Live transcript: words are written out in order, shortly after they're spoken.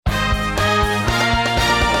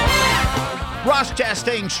Ross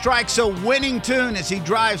Chastain strikes a winning tune as he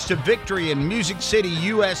drives to victory in Music City,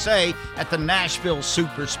 USA at the Nashville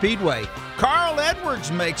Superspeedway. Carl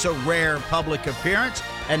Edwards makes a rare public appearance,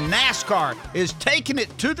 and NASCAR is taking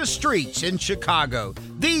it to the streets in Chicago.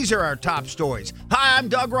 These are our top stories. Hi, I'm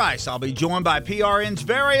Doug Rice. I'll be joined by PRN's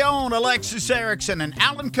very own Alexis Erickson, and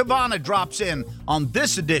Alan Cavanna drops in on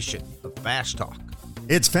this edition of Fast Talk.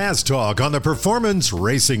 It's Fast Talk on the Performance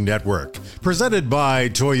Racing Network, presented by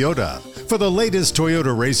Toyota. For the latest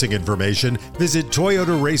Toyota racing information, visit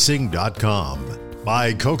toyotaracing.com.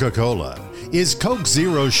 By Coca-Cola. Is Coke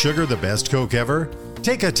Zero Sugar the best Coke ever?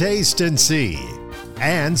 Take a taste and see.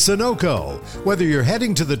 And Sunoco. Whether you're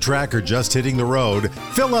heading to the track or just hitting the road,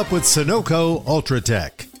 fill up with Sunoco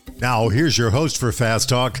Ultratech. Now, here's your host for Fast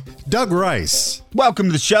Talk, Doug Rice. Welcome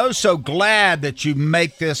to the show. So glad that you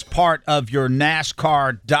make this part of your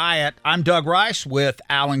NASCAR diet. I'm Doug Rice with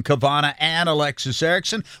Alan Cavanna and Alexis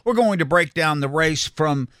Erickson. We're going to break down the race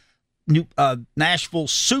from Nashville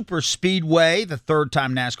Superspeedway, the third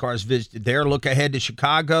time NASCAR has visited there. Look ahead to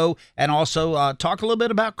Chicago and also talk a little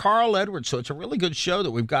bit about Carl Edwards. So it's a really good show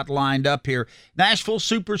that we've got lined up here. Nashville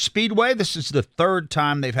Superspeedway, this is the third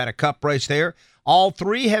time they've had a cup race there. All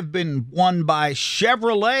three have been won by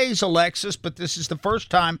Chevrolets, Alexis, but this is the first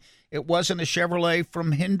time it wasn't a Chevrolet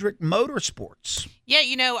from Hendrick Motorsports. Yeah,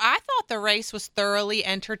 I thought the race was thoroughly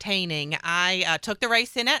entertaining. I took the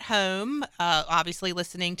race in at home, obviously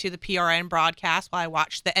listening to the PRN broadcast while I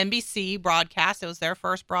watched the NBC broadcast. It was their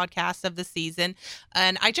first broadcast of the season.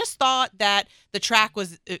 And I just thought that the track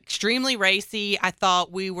was extremely racy. I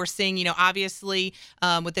thought we were seeing, obviously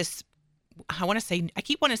with this, I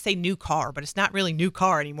keep wanting to say new car, but it's not really new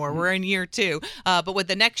car anymore. We're in year two. But with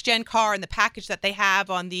the next gen car and the package that they have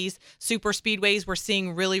on these super speedways, we're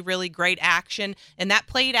seeing really, really great action. And that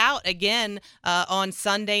played out again on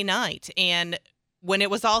Sunday night. And when it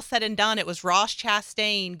was all said and done, it was Ross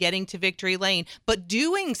Chastain getting to victory lane, but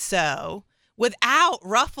doing so without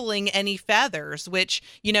ruffling any feathers, which,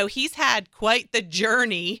 he's had quite the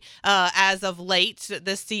journey as of late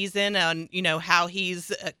this season on, how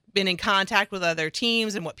he's been in contact with other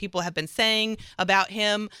teams and what people have been saying about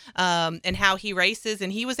him and how he races.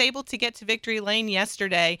 And he was able to get to victory lane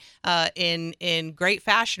yesterday in great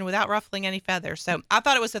fashion without ruffling any feathers. So I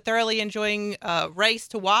thought it was a thoroughly enjoying race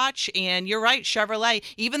to watch. And you're right, Chevrolet,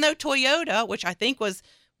 even though Toyota, which I think was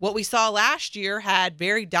what we saw last year, had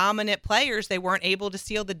very dominant players, they weren't able to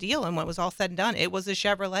seal the deal. And when it was all said and done, it was a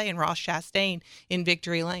Chevrolet and Ross Chastain in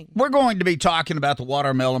victory lane. We're going to be talking about the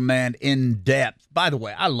Watermelon Man in depth. By the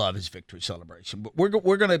way, I love his victory celebration, but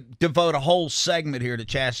we're going to devote a whole segment here to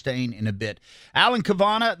Chastain in a bit. Alan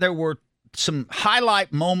Cavanna, there were some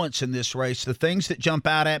highlight moments in this race, the things that jump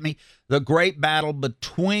out at me, the great battle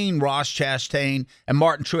between Ross Chastain and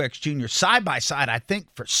Martin Truex Jr. side by side, I think,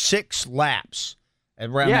 for 6 laps.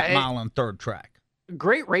 Around that mile and third track.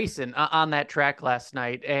 Great racing on that track last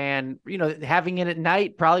night. And, having it at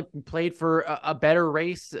night probably played for a better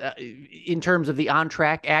race in terms of the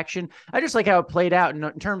on-track action. I just like how it played out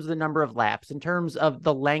in terms of the number of laps, in terms of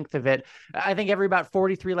the length of it. I think every about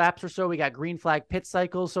 43 laps or so, we got green flag pit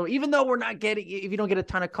cycles. So even though if you don't get a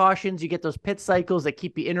ton of cautions, you get those pit cycles that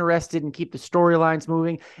keep you interested and keep the storylines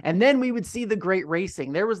moving. And then we would see the great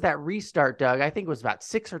racing. There was that restart, Doug. I think it was about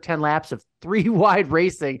 6 or 10 laps of 3 wide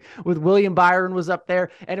racing with William Byron was up there,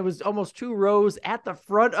 and it was almost 2 rows at the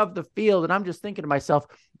front of the field. And I'm just thinking to myself,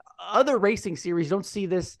 other racing series don't see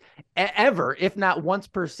this ever, if not once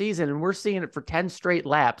per season. And we're seeing it for 10 straight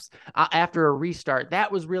laps after a restart.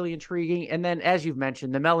 That was really intriguing. And then, as you've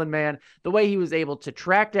mentioned, the Melon Man, the way he was able to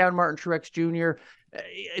track down Martin Truex Jr.,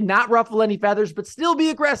 not ruffle any feathers, but still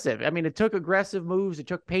be aggressive. I mean, it took aggressive moves. It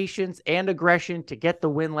took patience and aggression to get the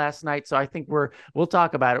win last night. So I think we'll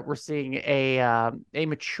talk about it. We're seeing a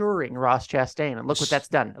maturing Ross Chastain, and look what that's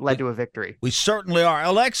done. It led to a victory. We certainly are.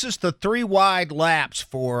 Alexis, the 3 wide laps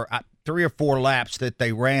for 3 or 4 laps that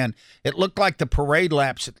they ran, it looked like the parade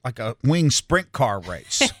laps, like a wing sprint car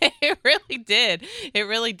race. It really did. It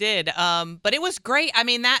really did. But it was great. I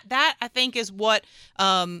mean, that I think is what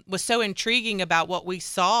was so intriguing about what we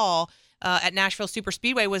saw at Nashville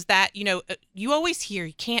Superspeedway was that, you always hear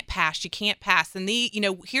you can't pass. And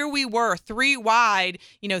here we were 3 wide,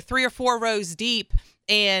 3 or 4 rows deep,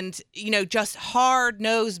 and, just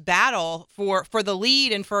hard-nosed battle for the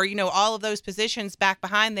lead and for, all of those positions back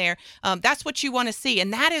behind there. That's what you want to see.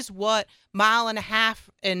 And that is what mile and a half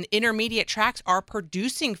and intermediate tracks are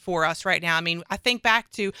producing for us right now. I mean, I think back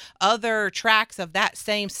to other tracks of that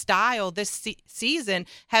same style this season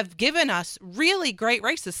have given us really great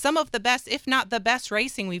races, some of the best, if not the best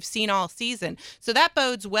racing we've seen all season. So that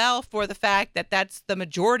bodes well for the fact that that's the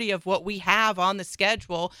majority of what we have on the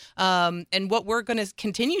schedule, and what we're going to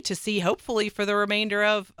continue to see, hopefully, for the remainder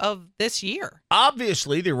of this year.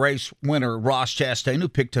 Obviously, the race winner, Ross Chastain, who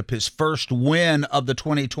picked up his first win of the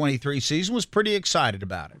 2023 season, was pretty excited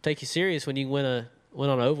about it. Take you serious when you win on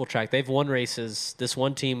an oval track. They've won races. This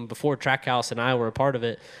one team before Trackhouse and I were a part of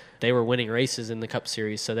it, they were winning races in the Cup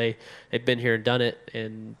Series. So they've been here and done it,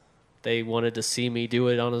 and they wanted to see me do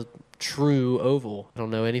it on a true oval. I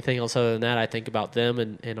don't know anything else other than that. I think about them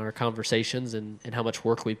and our conversations and how much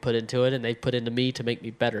work we put into it, and they put into me to make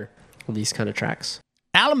me better on these kind of tracks.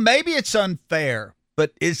 Alan, maybe it's unfair,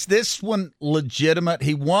 but is this one legitimate?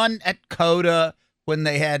 He won at Coda when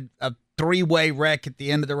they had a three-way wreck at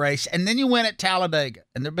the end of the race, and then you win at Talladega,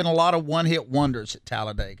 and there have been a lot of one-hit wonders at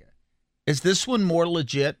Talladega. Is this one more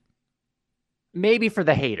legit? Maybe for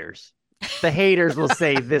the haters. The haters will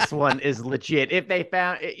say this one is legit. If they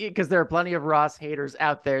found, because there are plenty of Ross haters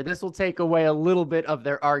out there, this will take away a little bit of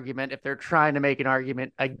their argument if they're trying to make an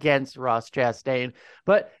argument against Ross Chastain.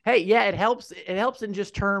 But hey, yeah, it helps. It helps in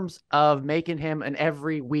just terms of making him an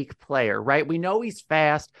every week player, right? We know he's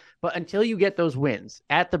fast, but until you get those wins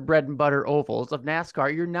at the bread and butter ovals of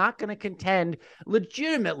NASCAR, you're not going to contend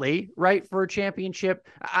legitimately, right, for a championship.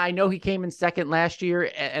 I know he came in second last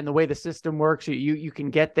year, and the way the system works, you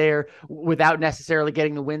can get there without necessarily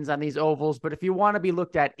getting the wins on these ovals. But if you want to be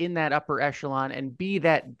looked at in that upper echelon and be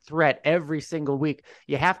that threat every single week,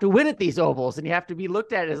 you have to win at these ovals, and you have to be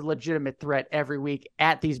looked at as a legitimate threat every week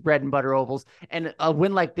at these bread and butter ovals. And a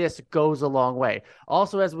win like this goes a long way.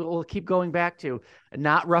 Also, as we'll keep going back to,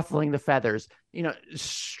 not ruffling the feathers,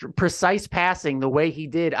 precise passing the way he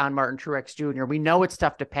did on Martin Truex Jr. We know it's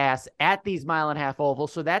tough to pass at these mile-and-a-half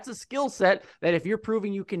ovals, so that's a skill set that if you're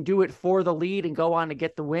proving you can do it for the lead and go on to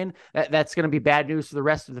get the win, that's going to be bad news for the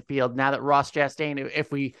rest of the field. Now that Ross Chastain,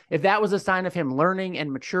 if that was a sign of him learning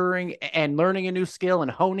and maturing and learning a new skill and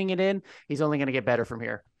honing it in, he's only going to get better from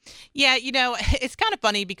here. Yeah, it's kind of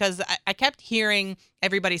funny because I kept hearing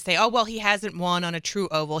everybody say, oh, well, he hasn't won on a true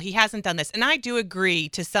oval. He hasn't done this. And I do agree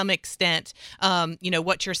to some extent,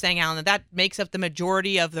 what you're saying, Alan, that makes up the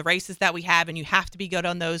majority of the races that we have. And you have to be good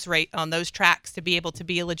on those tracks to be able to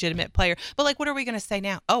be a legitimate player. But what are we going to say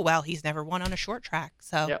now? Oh, well, he's never won on a short track.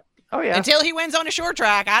 So. Yep. Oh, yeah. Until he wins on a short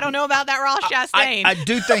track. I don't know about that Ross Chastain. I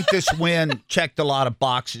do think this win checked a lot of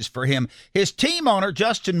boxes for him. His team owner,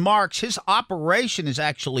 Justin Marks, his operation is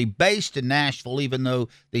actually based in Nashville, even though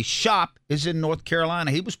the shop is in North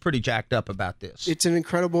Carolina. He was pretty jacked up about this. It's an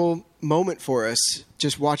incredible moment for us,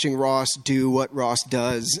 just watching Ross do what Ross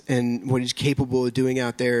does and what he's capable of doing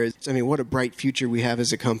out there. What a bright future we have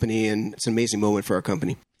as a company, and it's an amazing moment for our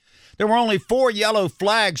company. There were only 4 yellow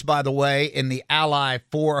flags, by the way, in the Ally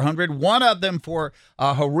 400. One of them for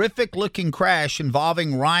a horrific-looking crash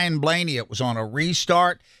involving Ryan Blaney. It was on a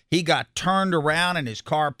restart. He got turned around and his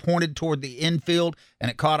car pointed toward the infield, and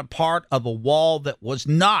it caught a part of a wall that was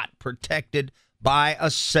not protected by a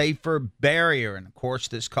safer barrier. And, of course,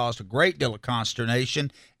 this caused a great deal of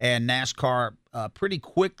consternation, and NASCAR pretty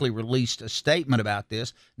quickly released a statement about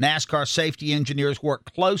this. NASCAR safety engineers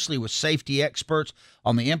work closely with safety experts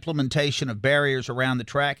on the implementation of barriers around the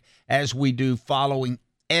track. As we do following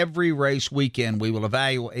every race weekend, we will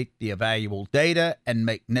evaluate the available data and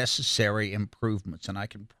make necessary improvements. And I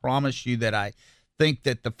can promise you that I think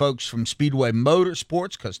that the folks from Speedway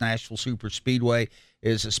Motorsports, because Nashville Super Speedway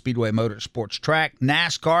is a Speedway Motorsports track,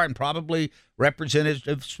 NASCAR, and probably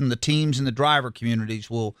representatives from the teams and the driver communities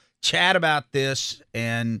will chat about this,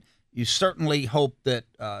 and you certainly hope that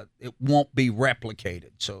it won't be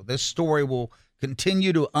replicated. So this story will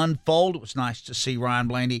continue to unfold. It was nice to see Ryan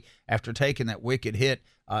Blaney, after taking that wicked hit,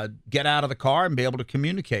 get out of the car and be able to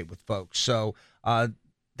communicate with folks. So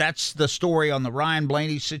that's the story on the Ryan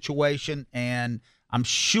Blaney situation, and I'm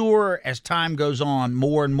sure as time goes on,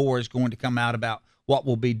 more and more is going to come out about what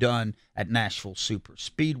will be done at Nashville Super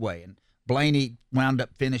Speedway. And Blaney wound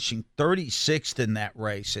up finishing 36th in that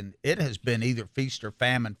race, and it has been either feast or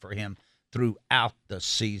famine for him throughout the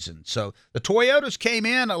season. So the Toyotas came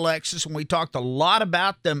in, Alexis, and we talked a lot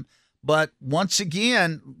about them. But once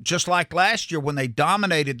again, just like last year when they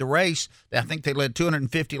dominated the race, I think they led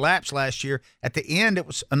 250 laps last year. At the end, it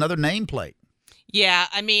was another nameplate. Yeah,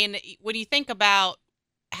 I mean, when you think about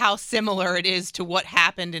how similar it is to what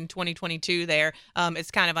happened in 2022 there.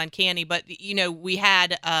 It's kind of uncanny. But, we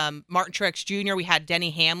had Martin Truex Jr., we had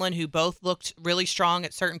Denny Hamlin, who both looked really strong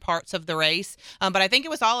at certain parts of the race. But I think it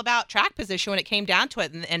was all about track position when it came down to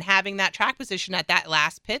it, and having that track position at that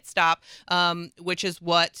last pit stop, which is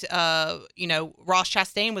what, Ross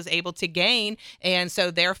Chastain was able to gain. And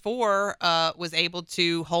so therefore was able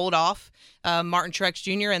to hold off Martin Truex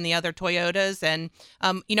Jr. and the other Toyotas. And,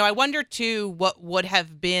 I wonder, too, what would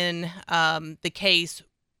have been the case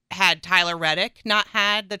had Tyler Reddick not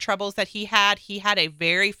had the troubles that he had. He had a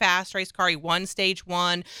very fast race car. He won stage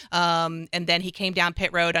 1, and then he came down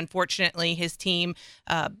pit road. Unfortunately, his team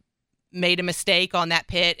made a mistake on that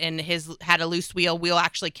pit, and had a loose wheel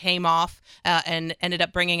actually came off and ended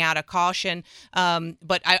up bringing out a caution.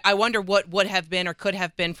 But I wonder what would have been or could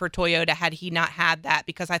have been for Toyota had he not had that,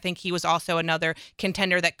 because I think he was also another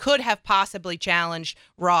contender that could have possibly challenged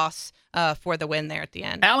Ross for the win there at the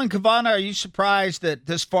end. Alan Cavanna, are you surprised that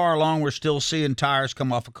this far along we're still seeing tires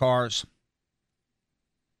come off of cars?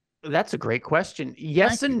 That's a great question.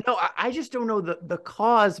 Yes and no. I just don't know the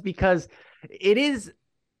cause, because it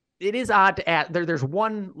is odd to add. There's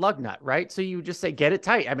one lug nut, right? So you just say, get it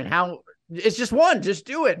tight. I mean, it's just one, just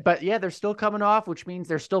do it. But yeah, they're still coming off, which means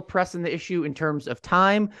they're still pressing the issue in terms of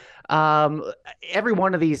time. Every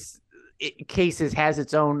one of these cases has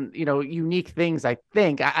its own, unique things. I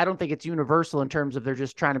think I don't think it's universal in terms of they're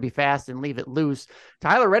just trying to be fast and leave it loose.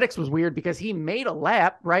 Tyler Reddick's was weird because he made a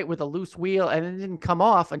lap right with a loose wheel, and it didn't come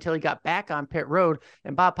off until he got back on pit road.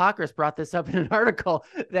 And Bob Pockris brought this up in an article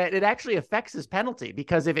that it actually affects his penalty,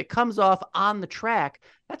 because if it comes off on the track,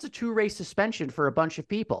 that's a 2-race suspension for a bunch of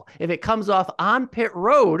people. If it comes off on pit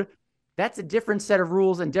road, that's a different set of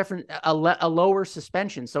rules and a lower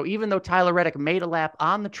suspension. So even though Tyler Reddick made a lap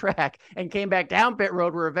on the track and came back down pit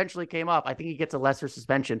road where eventually came off, I think he gets a lesser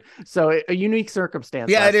suspension. So a unique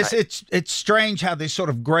circumstance. Yeah, it is. It's strange how they sort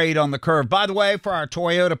of grade on the curve. By the way, for our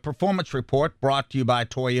Toyota Performance Report, brought to you by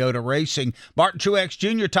Toyota Racing, Martin Truex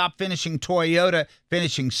Jr., top finishing Toyota,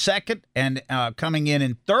 finishing second, and coming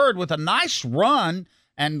in third with a nice run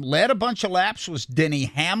and led a bunch of laps was Denny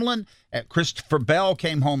Hamlin. Christopher Bell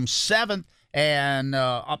came home 7th, and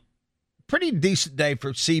a pretty decent day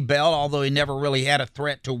for C. Bell, although he never really had a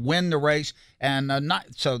threat to win the race. And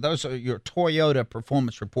so those are your Toyota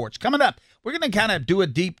Performance Reports. Coming up, we're going to kind of do a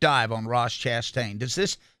deep dive on Ross Chastain. Does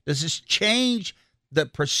this change the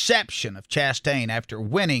perception of Chastain after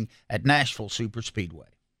winning at Nashville Superspeedway?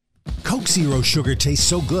 Coke Zero Sugar tastes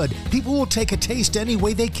so good, people will take a taste any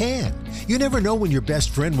way they can. You never know when your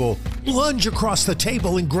best friend will lunge across the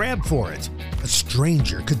table and grab for it. A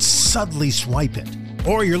stranger could suddenly swipe it.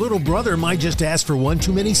 Or your little brother might just ask for one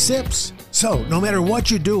too many sips. So, no matter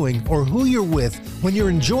what you're doing or who you're with, when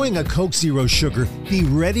you're enjoying a Coke Zero Sugar, be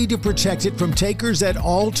ready to protect it from takers at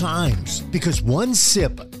all times. Because one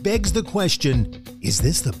sip begs the question, is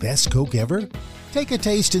this the best Coke ever? Take a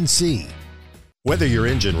taste and see. Whether your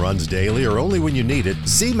engine runs daily or only when you need it,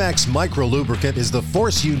 Z-Max Micro Lubricant is the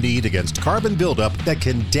force you need against carbon buildup that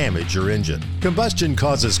can damage your engine. Combustion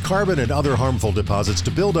causes carbon and other harmful deposits to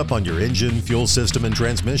build up on your engine, fuel system, and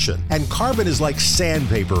transmission. And carbon is like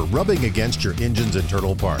sandpaper rubbing against your engine's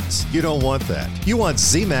internal parts. You don't want that. You want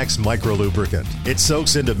Z-Max Micro Lubricant. It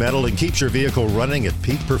soaks into metal and keeps your vehicle running at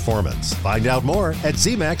peak performance. Find out more at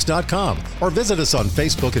zmax.com or visit us on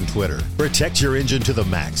Facebook and Twitter. Protect your engine to the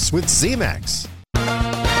max with Z-Max.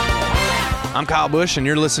 I'm Kyle Busch, and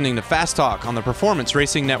you're listening to Fast Talk on the Performance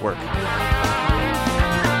Racing Network.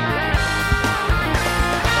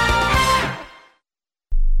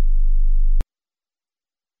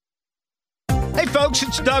 Hey folks,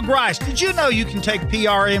 it's Doug Rice. Did you know you can take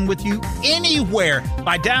PRN with you anywhere?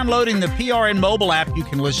 By downloading the PRN mobile app, you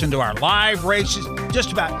can listen to our live races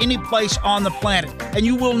just about any place on the planet, and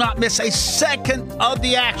you will not miss a second of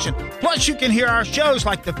the action. Plus, you can hear our shows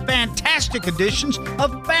like the fantastic editions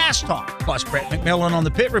of Fast Talk, plus Brett McMillan on the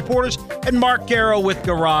Pit Reporters and Mark Garrow with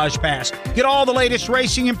Garage Pass. Get all the latest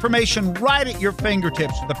racing information right at your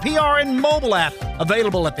fingertips with the PRN mobile app,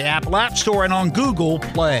 available at the Apple App Store and on Google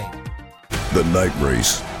Play. The Night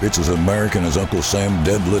Race. It's as American as Uncle Sam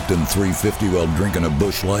deadlifting 350 while drinking a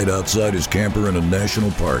Busch Light outside his camper in a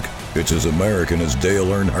national park. It's as American as Dale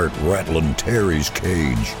Earnhardt rattling Terry's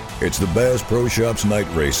cage. It's the Bass Pro Shops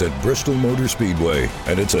Night Race at Bristol Motor Speedway,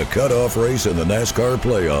 and it's a cutoff race in the NASCAR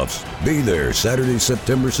playoffs. Be there Saturday,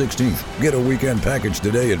 September 16th. Get a weekend package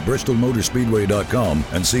today at bristolmotorspeedway.com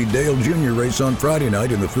and see Dale Jr. race on Friday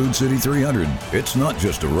night in the Food City 300. It's not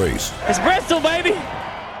just a race. It's Bristol, baby!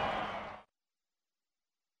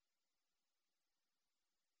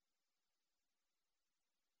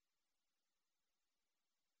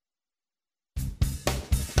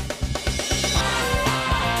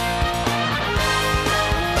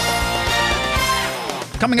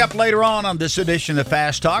 Coming up later on this edition of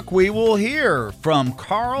Fast Talk, we will hear from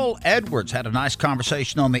Carl Edwards. Had a nice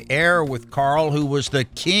conversation on the air with Carl, who was the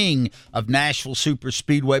king of Nashville Super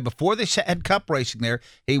Speedway. Before they had cup racing there,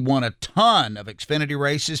 he won a ton of Xfinity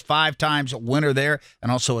races, 5 times a winner there,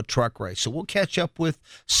 and also a truck race. So we'll catch up with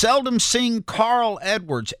seldom seen Carl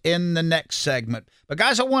Edwards in the next segment. But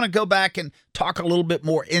guys, I want to go back and talk a little bit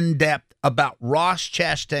more in depth about Ross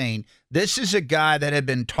Chastain. This is a guy that had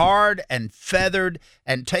been tarred and feathered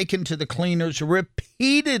and taken to the cleaners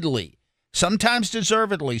repeatedly, sometimes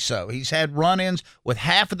deservedly so. He's had run-ins with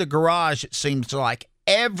half of the garage, it seems like,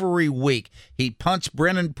 every week. He punched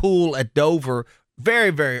Brennan Poole at Dover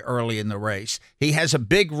very, very early in the race. He has a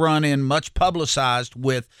big run-in, much publicized,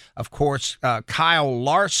 with, of course, Kyle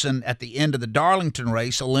Larson at the end of the Darlington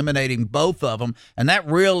race, eliminating both of them, and that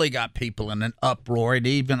really got people in an uproar. It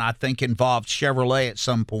even, I think, involved Chevrolet at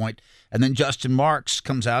some point. And then Justin Marks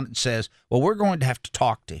comes out and says, well, we're going to have to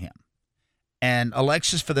talk to him. And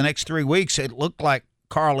Alexis, for the next 3 weeks, it looked like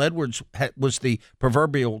Carl Edwards was the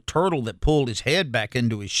proverbial turtle that pulled his head back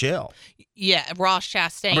into his shell. Yeah, Ross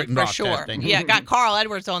Chastain, for Ross sure. Chastain. Yeah, got Carl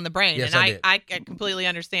Edwards on the brain, Yes, and I completely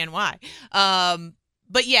understand why.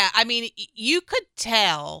 But yeah, I mean, you could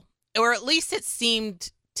tell, or at least it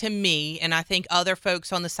seemed to me, and I think other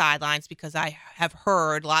folks on the sidelines, because I have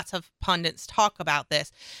heard lots of pundits talk about this,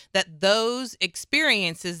 that those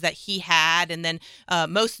experiences that he had, and then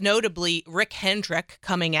most notably Rick Hendrick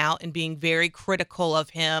coming out and being very critical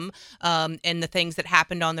of him and the things that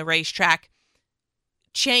happened on the racetrack,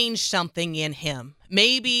 changed something in him.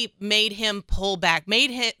 Maybe made him pull back,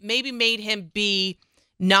 maybe made him be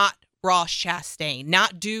not Ross Chastain,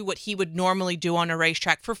 not do what he would normally do on a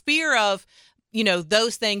racetrack for fear of, you know,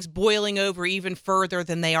 those things boiling over even further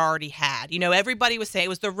than they already had. You know, everybody was saying, it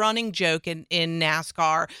was the running joke in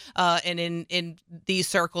NASCAR and in these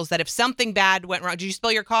circles, that if something bad went wrong, did you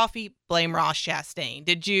spill your coffee? Blame Ross Chastain.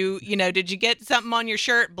 Did you get something on your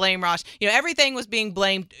shirt? Blame Ross. You know, everything was being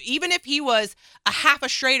blamed. Even if he was a half a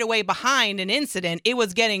straightaway behind an incident, it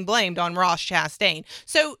was getting blamed on Ross Chastain.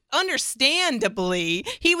 So understandably,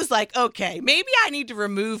 he was like, okay, maybe I need to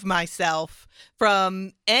remove myself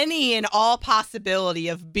from any and all possibility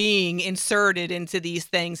of being inserted into these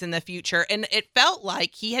things in the future. And it felt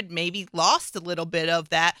like he had maybe lost a little bit of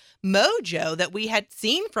that mojo that we had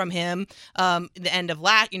seen from him the end of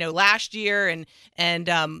last year, and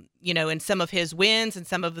in some of his wins and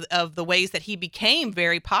some of the ways that he became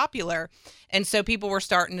very popular. And so people were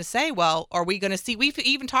starting to say, well, are we going to see, we've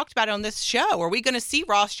even talked about it on this show, are we going to see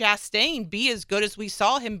Ross Chastain be as good as we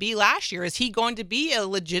saw him be last year? Is he going to be a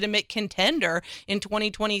legitimate contender in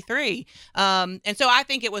 2023? And so I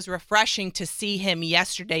think it was refreshing to see him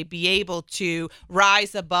yesterday be able to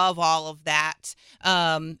rise above all of that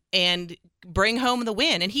and bring home the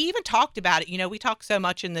win. And he even talked about it. You know, we talk so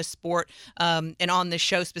much in this sport and on this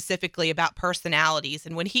show specifically about personalities.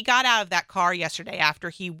 And when he got out of that car yesterday after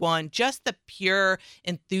he won, just the pure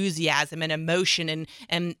enthusiasm and emotion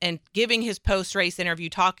and giving his post-race interview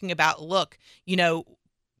talking about, look, you know,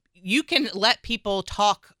 you can let people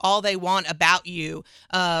talk all they want about you.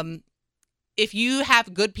 If you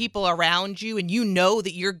have good people around you and you know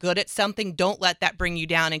that you're good at something, don't let that bring you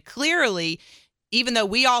down. And clearly, even though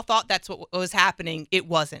we all thought that's what was happening, it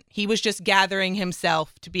wasn't. He was just gathering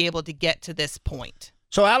himself to be able to get to this point.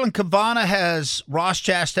 So, Alan, Cavanna, has Ross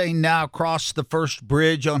Chastain now crossed the first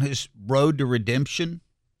bridge on his road to redemption?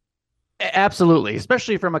 Absolutely,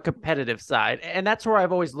 especially from a competitive side. And that's where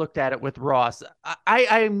I've always looked at it with Ross.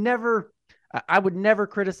 I would never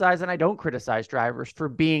criticize, and I don't criticize drivers for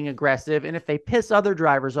being aggressive. And if they piss other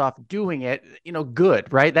drivers off doing it, you know,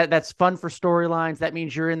 good, right? That's fun for storylines. That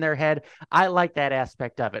means you're in their head. I like that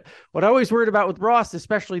aspect of it. What I always worried about with Ross,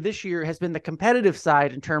 especially this year, has been the competitive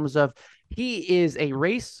side in terms of he is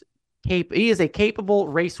a capable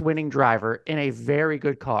race winning driver in a very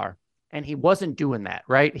good car. And he wasn't doing that,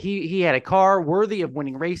 right? He had a car worthy of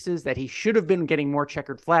winning races that he should have been getting more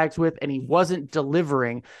checkered flags with, and he wasn't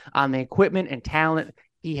delivering on the equipment and talent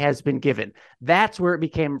he has been given. That's where it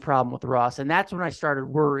became a problem with Ross. And that's when I started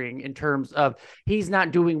worrying in terms of he's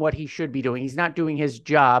not doing what he should be doing. He's not doing his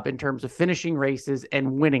job in terms of finishing races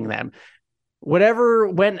and winning them.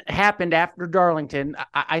 Whatever happened after Darlington,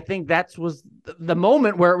 I think that was the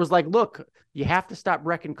moment where it was like, look, you have to stop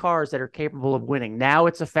wrecking cars that are capable of winning. Now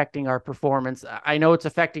it's affecting our performance. I know it's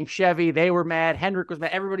affecting Chevy. They were mad. Hendrick was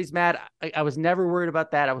mad. Everybody's mad. I was never worried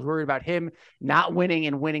about that. I was worried about him not winning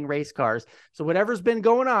and winning race cars. So whatever's been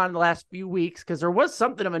going on the last few weeks, because there was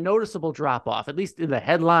something of a noticeable drop off, at least in the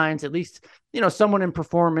headlines, at least, you know, someone in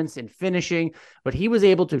performance and finishing, but he was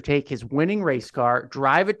able to take his winning race car,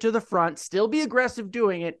 drive it to the front, still be aggressive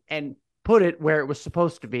doing it, and put it where it was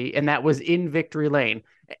supposed to be, and that was in victory lane.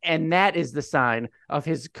 And that is the sign of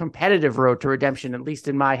his competitive road to redemption, at least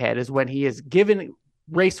in my head, is when he is given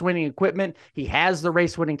race-winning equipment. He has the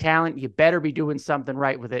race-winning talent. You better be doing something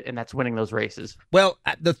right with it, and that's winning those races. Well,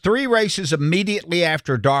 the 3 races immediately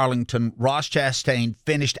after Darlington, Ross Chastain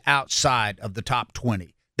finished outside of the top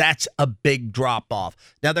 20. That's a big drop-off.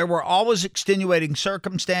 Now, there were always extenuating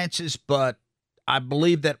circumstances, but I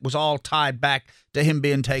believe that was all tied back to him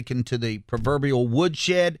being taken to the proverbial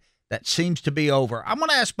woodshed. That seems to be over. I'm going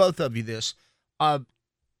to ask both of you this.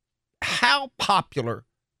 How popular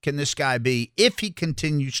can this guy be if he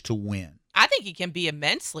continues to win? I think he can be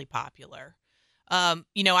immensely popular.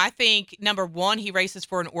 I think, number one, he races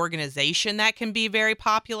for an organization that can be very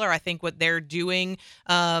popular. I think what they're doing,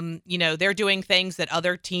 they're doing things that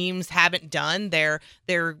other teams haven't done. They're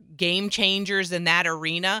game changers in that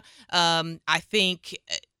arena. I think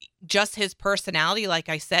just his personality, like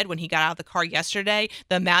I said, when he got out of the car yesterday,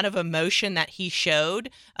 the amount of emotion that he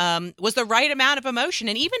showed was the right amount of emotion.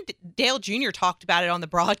 And even Dale Jr. talked about it on the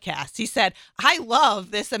broadcast. He said, I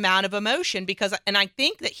love this amount of emotion and I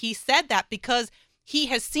think that he said that because he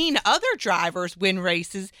has seen other drivers win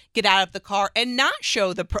races, get out of the car, and not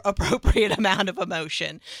show the appropriate amount of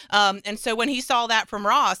emotion. And so when he saw that from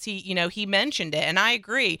Ross, he mentioned it, and I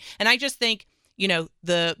agree. And I just think,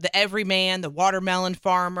 the everyman, the watermelon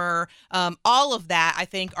farmer, all of that, I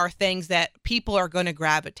think, are things that people are going to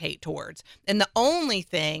gravitate towards. And the only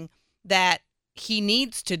thing that he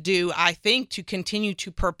needs to do, I think, to continue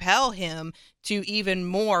to propel him to even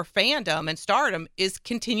more fandom and stardom is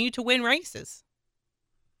continue to win races.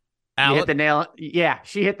 She hit the nail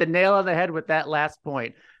on the head with that last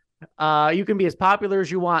point. You can be as popular as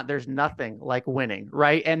you want. There's nothing like winning,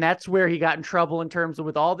 right? And that's where he got in trouble in terms of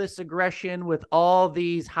with all this aggression, with all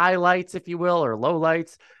these highlights, if you will, or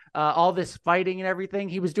lowlights, all this fighting and everything.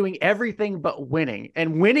 He was doing everything but winning.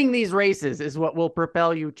 And winning these races is what will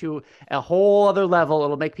propel you to a whole other level.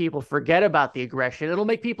 It'll make people forget about the aggression. It'll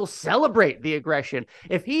make people celebrate the aggression.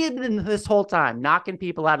 If he had been this whole time knocking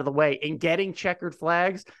people out of the way and getting checkered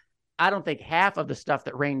flags, I don't think half of the stuff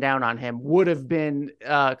that rained down on him would have been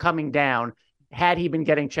coming down had he been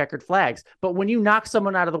getting checkered flags. But when you knock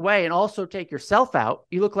someone out of the way and also take yourself out,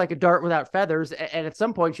 you look like a dart without feathers. And at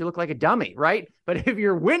some point you look like a dummy, right? But if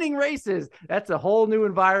you're winning races, that's a whole new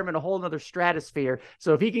environment, a whole nother stratosphere.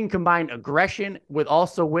 So if he can combine aggression with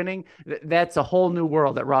also winning, that's a whole new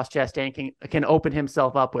world that Ross Chastain can open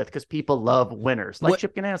himself up with, because people love winners like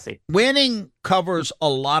Chip Ganassi. Winning covers a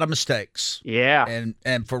lot of mistakes. Yeah.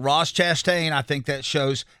 And for Ross Chastain, I think that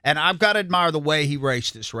shows, and I've got to admire the way he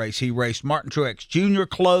raced this race. He raced Martin Truex Jr.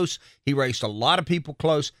 close. He raced a lot of people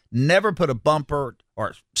close, never put a bumper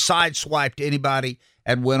or sideswiped anybody,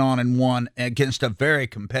 and went on and won against a very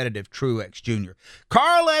competitive Truex Jr.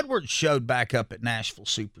 Carl Edwards showed back up at Nashville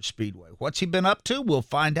Superspeedway. What's he been up to? We'll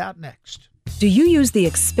find out next. Do you use the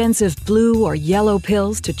expensive blue or yellow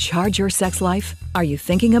pills to charge your sex life? Are you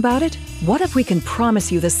thinking about it? What if we can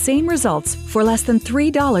promise you the same results for less than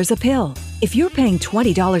 $3 a pill? If you're paying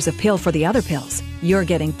 $20 a pill for the other pills, you're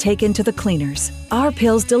getting taken to the cleaners. Our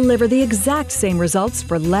pills deliver the exact same results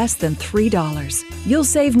for less than $3. You'll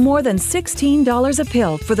save more than $16 a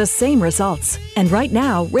pill for the same results. And right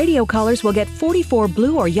now, radio callers will get 44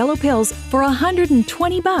 blue or yellow pills for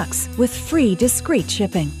 $120 with free discreet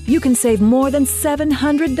shipping. You can save more than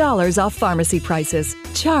 $700 off pharmacy prices.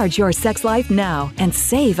 Charge your sex life now and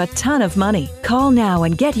save a ton of money. Call now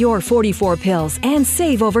and get your 44 pills and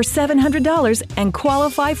save over $700 and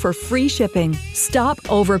qualify for free shipping. Stop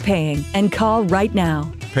overpaying and call right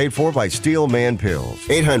now. Paid for by Steel Man Pills.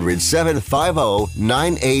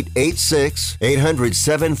 800-750-9886.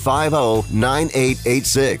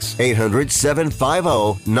 800-750-9886.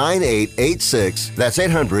 800-750-9886. That's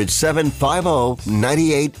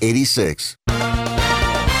 800-750-9886.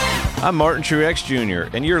 I'm Martin Truex Jr.,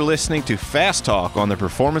 and you're listening to Fast Talk on the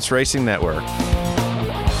Performance Racing Network.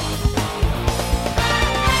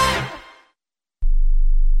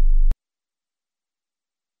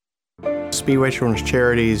 Speedway Children's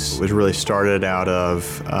Charities was really started out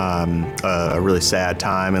of a really sad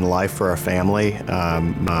time in life for our family.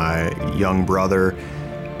 My young brother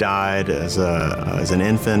died as an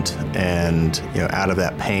infant, and out of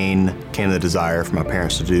that pain came the desire for my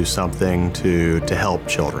parents to do something to help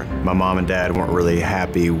children. My mom and dad weren't really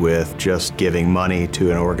happy with just giving money to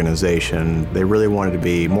an organization. They really wanted to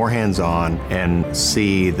be more hands-on and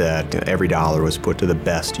see that every dollar was put to the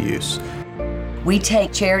best use. We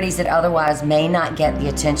take charities that otherwise may not get the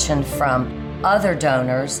attention from other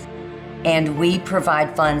donors, and we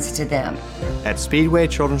provide funds to them. At Speedway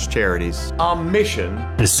Children's Charities, our mission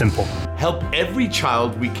is simple. Help every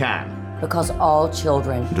child we can. because all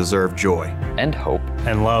children deserve joy and hope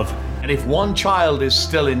and love. And if one child is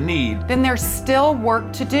still in need, then there's still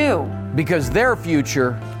work to do. Because their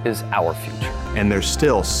future is our future. And there's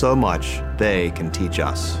still so much they can teach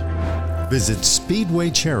us. Visit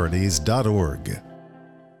speedwaycharities.org.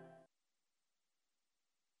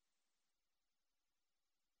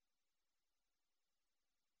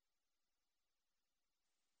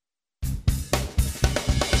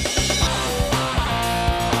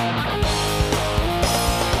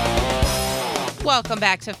 Welcome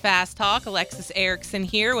back to Fast Talk. Alexis Erickson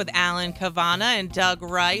here with Alan Cavanna and Doug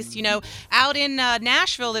Rice. You know, out in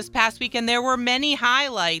Nashville this past weekend, there were many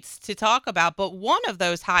highlights to talk about, but one of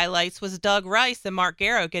those highlights was Doug Rice and Mark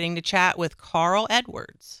Garrow getting to chat with Carl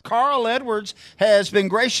Edwards. Carl Edwards has been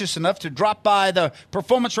gracious enough to drop by the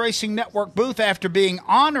Performance Racing Network booth after being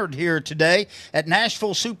honored here today at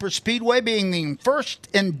Nashville Super Speedway, being the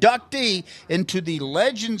first inductee into the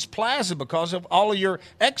Legends Plaza because of all of your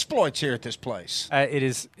exploits here at this place. It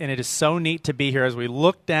is so neat to be here as we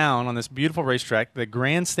look down on this beautiful racetrack. The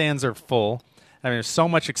grandstands are full. I mean, there's so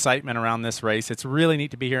much excitement around this race. It's really neat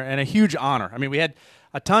to be here and a huge honor. I mean, we had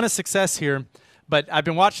a ton of success here, but I've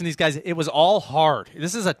been watching these guys. It was all hard.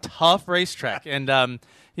 This is a tough racetrack, and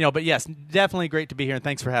but yes, definitely great to be here. And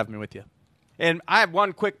thanks for having me with you. And I have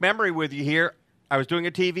one quick memory with you here. I was doing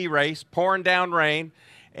a TV race, pouring down rain.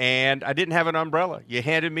 And I didn't have an umbrella. You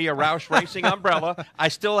handed me a Roush Racing umbrella. I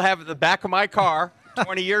still have it at the back of my car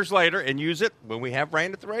 20 years later and use it when we have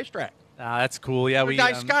rain at the racetrack. That's cool. Yeah, we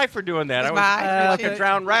nice guy for doing that. I was like a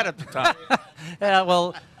drowned rat at the time. Yeah,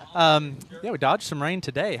 well, we dodged some rain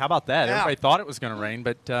today. How about that? Yeah. Everybody thought it was going to rain,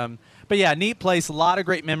 but yeah, neat place. A lot of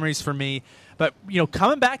great memories for me. But,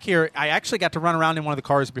 coming back here, I actually got to run around in one of the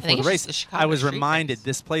cars before the race. I was reminded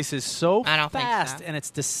this place is so fast and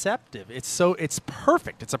it's deceptive. It's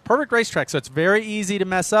perfect. It's a perfect racetrack, so it's very easy to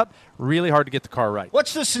mess up, really hard to get the car right.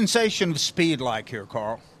 What's the sensation of speed like here,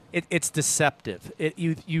 Carl? It's deceptive.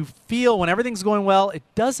 You feel when everything's going well, it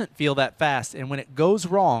doesn't feel that fast. And when it goes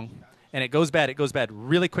wrong and it goes bad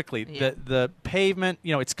really quickly. Yeah. The pavement,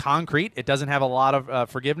 it's concrete. It doesn't have a lot of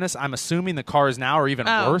forgiveness. I'm assuming the cars now are even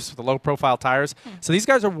worse with the low-profile tires. So these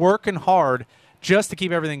guys are working hard just to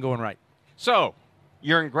keep everything going right. So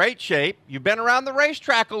you're in great shape. You've been around the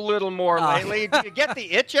racetrack a little more lately. Do you get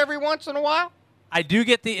the itch every once in a while? I do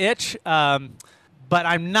get the itch, but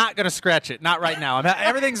I'm not going to scratch it. Not right now.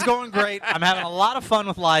 Everything's going great. I'm having a lot of fun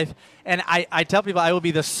with life. And I tell people I will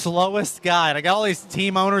be the slowest guy. And I got all these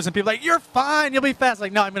team owners and people like, you're fine, you'll be fast.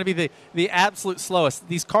 Like, no, I'm going to be the absolute slowest.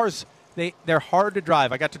 These cars, they're hard to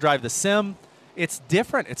drive. I got to drive the Sim. It's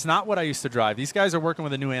different. It's not what I used to drive. These guys are working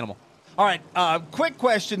with a new animal. All right, quick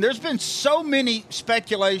question. There's been so many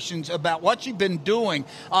speculations about what you've been doing.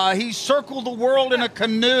 He's circled the world in a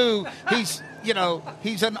canoe. He's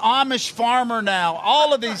an Amish farmer now.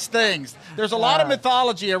 All of these things. There's a lot of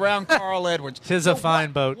mythology around Carl Edwards. 'Tis a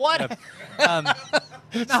fine boat. What?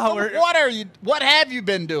 What have you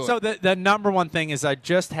been doing? So the number one thing is I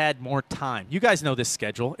just had more time. You guys know this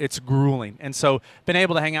schedule. It's grueling. And so been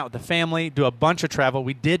able to hang out with the family, do a bunch of travel.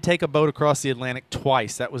 We did take a boat across the Atlantic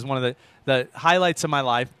twice. That was one of the highlights of my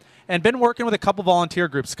life. And been working with a couple volunteer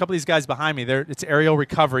groups. A couple of these guys behind me. It's aerial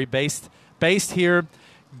recovery based here.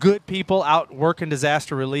 Good people out working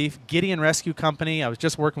disaster relief. Gideon Rescue Company. I was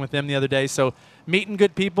just working with them the other day. So meeting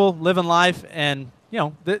good people, living life, and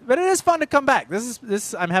but it is fun to come back.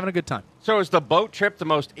 This I'm having a good time. So is the boat trip the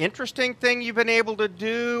most interesting thing you've been able to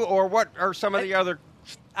do, or what are some of the other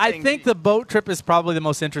things? I think the boat trip is probably the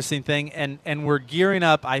most interesting thing, and we're gearing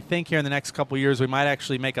up. I think here in the next couple of years we might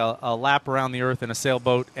actually make a lap around the earth in a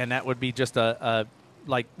sailboat, and that would be just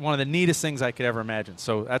like one of the neatest things I could ever imagine.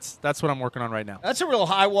 So that's what I'm working on right now. That's a real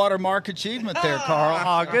high water mark achievement there, Carl.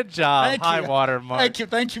 Oh, good job. High water mark.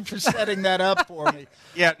 Thank you for setting that up for me.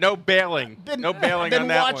 Yeah, no bailing. No bailing on that one. Been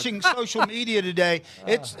watching social media today.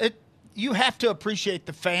 You have to appreciate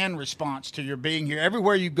the fan response to your being here.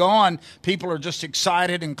 Everywhere you've gone, people are just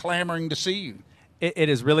excited and clamoring to see you. It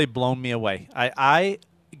has really blown me away. I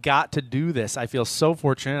got to do this. I feel so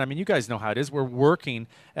fortunate. I mean, you guys know how it is. We're working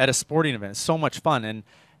at a sporting event. It's so much fun.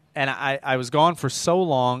 And I was gone for so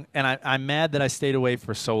long, and I'm mad that I stayed away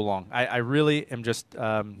for so long. I really am just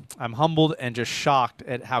I'm humbled and just shocked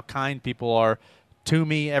at how kind people are to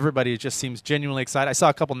me. Everybody just seems genuinely excited. I saw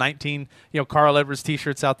a couple 19 Carl Edwards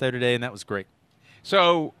T-shirts out there today, and that was great.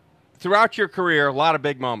 So throughout your career, a lot of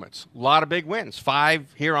big moments, a lot of big wins.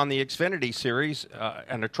 5 here on the Xfinity Series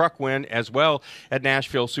and a truck win as well at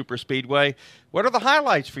Nashville Super Speedway. What are the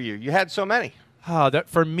highlights for you? You had so many.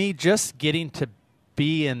 For me, just getting to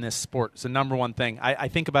be in this sport is the number one thing. I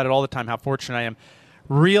think about it all the time, how fortunate I am.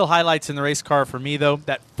 Real highlights in the race car for me, though,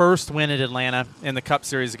 that first win at Atlanta in the Cup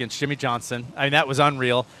Series against Jimmy Johnson. I mean, that was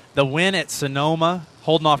unreal. The win at Sonoma,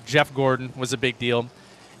 holding off Jeff Gordon, was a big deal.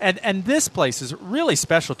 And this place is really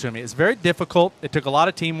special to me. It's very difficult. It took a lot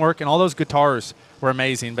of teamwork, and all those guitars were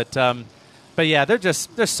amazing. But yeah,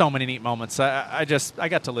 there's so many neat moments. I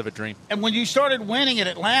got to live a dream. And when you started winning at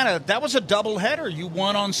Atlanta, that was a doubleheader. You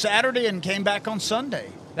won on Saturday and came back on Sunday.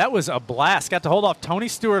 That was a blast. Got to hold off Tony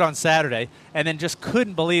Stewart on Saturday, and then just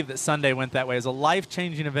couldn't believe that Sunday went that way. It was a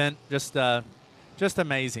life-changing event. Just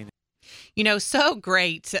amazing. You know, so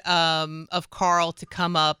great of Carl to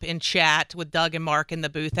come up and chat with Doug and Mark in the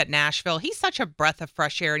booth at Nashville. He's such a breath of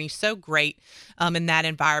fresh air, and he's so great in that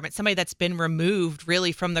environment. Somebody that's been removed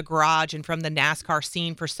really from the garage and from the NASCAR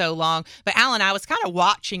scene for so long. But Alan, I was kind of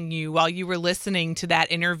watching you while you were listening to that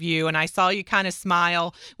interview, and I saw you kind of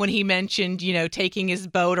smile when he mentioned, you know, taking his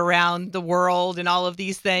boat around the world and all of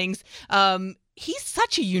these things. He's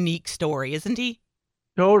such a unique story, isn't he?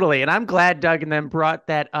 Totally. And I'm glad Doug and them brought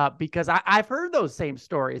that up because I've heard those same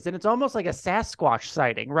stories, and it's almost like a Sasquatch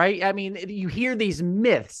sighting, right? I mean, you hear these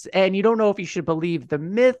myths and you don't know if you should believe the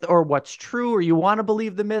myth or what's true, or you want to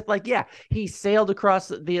believe the myth. Like, yeah, he sailed across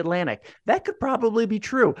the Atlantic. That could probably be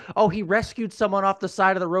true. Oh, he rescued someone off the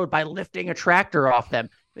side of the road by lifting a tractor off them.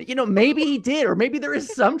 You know, maybe he did, or maybe there is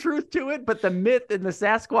some truth to it, but the myth and the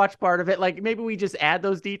Sasquatch part of it, like maybe we just add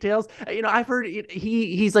those details. You know, I've heard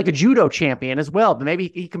he's like a judo champion as well, but maybe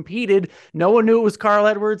he competed. No one knew it was Carl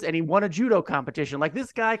Edwards, and he won a judo competition. Like,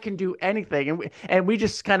 this guy can do anything, and we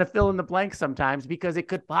just kind of fill in the blanks sometimes because it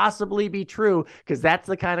could possibly be true, because that's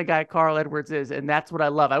the kind of guy Carl Edwards is, and that's what I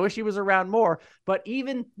love. I wish he was around more, but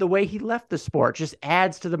even the way he left the sport just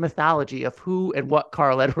adds to the mythology of who and what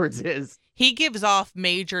Carl Edwards is. He gives off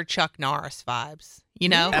major Chuck Norris vibes, you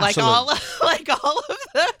know, Absolutely. like all of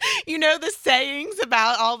the, you know, the sayings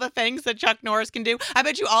about all the things that Chuck Norris can do. I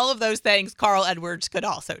bet you all of those things Carl Edwards could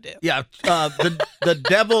also do. Yeah, the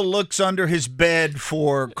devil looks under his bed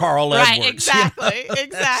for Carl Edwards. Right, exactly,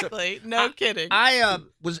 exactly. No kidding. I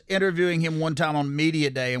was interviewing him one time on Media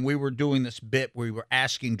Day, and we were doing this bit where we were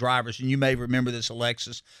asking drivers, and you may remember this,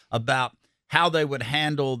 Alexis, about how they would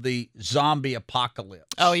handle the zombie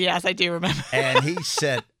apocalypse. Oh, yes, I do remember. And he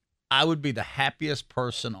said, I would be the happiest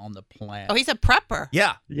person on the planet. Oh, he's a prepper.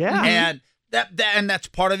 Yeah. Yeah. And and that's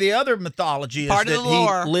part of the other mythology, is part of that the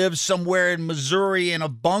lore. He lives somewhere in Missouri in a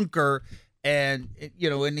bunker, and you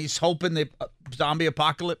know, and he's hoping the zombie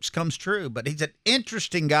apocalypse comes true. But he's an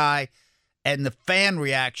interesting guy, and the fan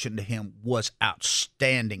reaction to him was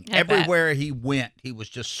outstanding. Everywhere he went, he was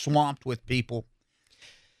just swamped with people.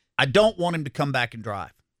 I don't want him to come back and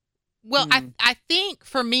drive. Well, I think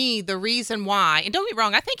for me, the reason why, and don't get me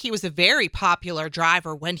wrong, I think he was a very popular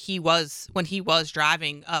driver when he was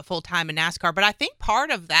driving full time in NASCAR. But I think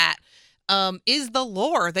part of that is the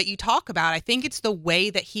lore that you talk about. I think it's the way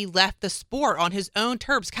that he left the sport on his own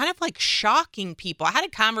terms, kind of like shocking people. I had a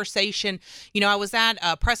conversation, you know, I was at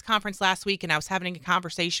a press conference last week, and I was having a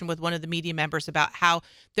conversation with one of the media members about how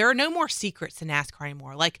there are no more secrets in NASCAR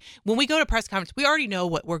anymore. Like, when we go to press conference, we already know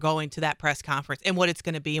what we're going to that press conference and what it's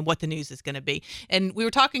going to be and what the news is going to be. And we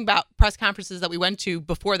were talking about press conferences that we went to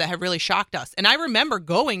before that have really shocked us. And I remember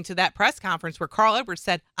going to that press conference where Carl Edwards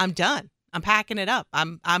said, "I'm done. I'm packing it up.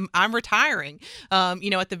 I'm retiring." You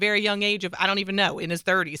know, at the very young age of, I don't even know, in his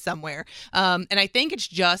 30s somewhere. And I think it's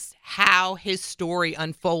just how his story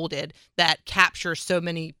unfolded that captures so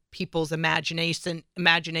many people's imagination,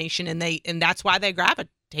 and that's why they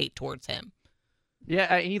gravitate towards him.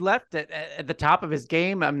 Yeah, he left at the top of his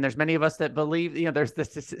game. I mean, there's many of us that believe, you know, there's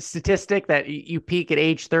this statistic that you peak at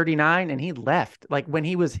age 39, and he left like when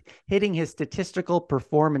he was hitting his statistical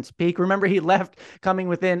performance peak. Remember, he left coming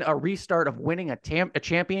within a restart of winning a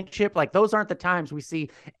championship. Like, those aren't the times we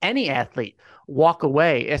see any athlete walk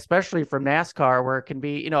away, especially from NASCAR, where it can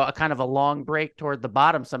be, you know, a kind of a long break toward the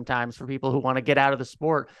bottom sometimes for people who want to get out of the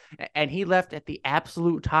sport. And he left at the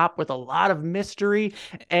absolute top with a lot of mystery,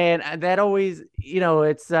 and that always, you know,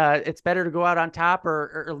 it's better to go out on top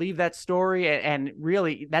or leave that story. And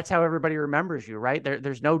really, that's how everybody remembers you, right?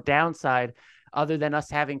 There's no downside other than us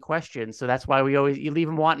having questions. So that's why you leave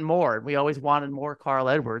them wanting more. We always wanted more Carl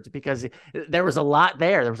Edwards because there was a lot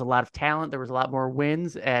there. There was a lot of talent. There was a lot more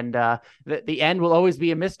wins, and the end will always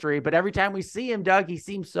be a mystery. But every time we see him, Doug, he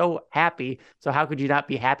seems so happy. So how could you not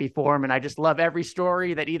be happy for him? And I just love every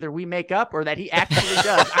story that either we make up or that he actually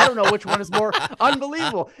does. I don't know which one is more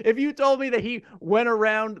unbelievable. If you told me that he went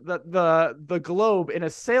around the globe in a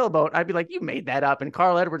sailboat, I'd be like, you made that up. And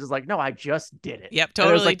Carl Edwards is like, no, I just did it. Yep,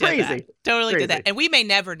 totally like, did crazy. that. Totally did that. And we may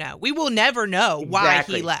never know. We will never know why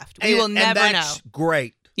he left. We will never know. That's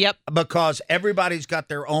great. Yep. Because everybody's got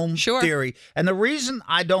their own theory. And the reason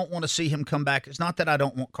I don't want to see him come back is not that I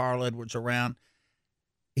don't want Carl Edwards around.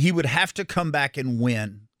 He would have to come back and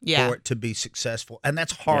win for it to be successful. And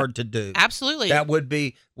that's hard to do. Absolutely. That would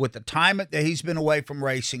be, with the time that he's been away from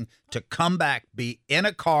racing, to come back, be in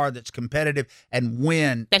a car that's competitive and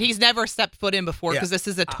win. That he's never stepped foot in before, because this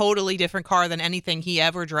is a totally different car than anything he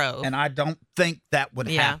ever drove. And I don't think that would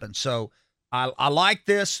happen. So I like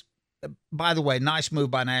this. By the way, nice move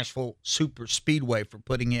by Nashville Super Speedway for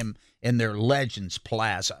putting him in their Legends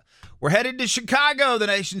Plaza. We're headed to Chicago, the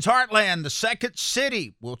nation's heartland, the second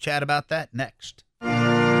city. We'll chat about that next.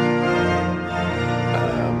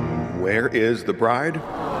 Where is the bride?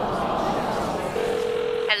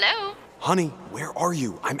 Hello? Honey, where are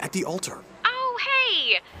you? I'm at the altar. Oh,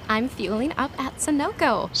 hey! I'm fueling up at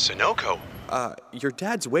Sunoco. Sunoco? Your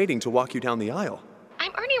dad's waiting to walk you down the aisle.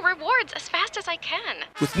 I'm earning rewards as fast as I can.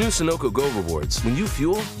 With new Sunoco Go rewards, when you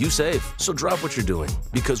fuel, you save. So drop what you're doing,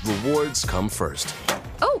 because rewards come first.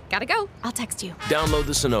 Oh, gotta go. I'll text you. Download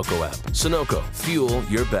the Sunoco app. Sunoco, fuel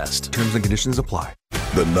your best. Terms and conditions apply.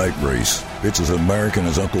 The night race. It's as American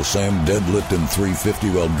as Uncle Sam deadlifting 350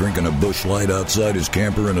 while drinking a Busch Light outside his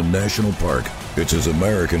camper in a national park. It's as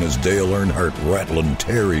American as Dale Earnhardt rattling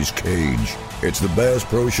Terry's cage. It's the Bass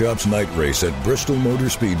Pro Shops night race at Bristol Motor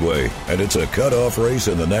Speedway, and it's a cutoff race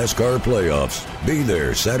in the NASCAR playoffs. Be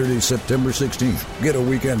there Saturday, September 16th. Get a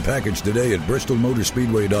weekend package today at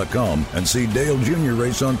bristolmotorspeedway.com and see Dale Jr.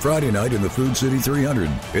 race on Friday night in the Food City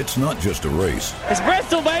 300. It's not just a race. It's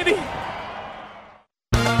Bristol, baby!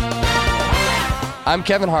 I'm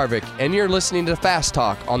Kevin Harvick, and you're listening to Fast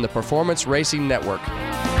Talk on the Performance Racing Network.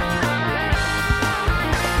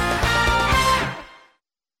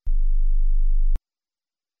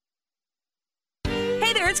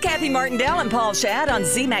 It's Kathy Martindale and Paul Shadd on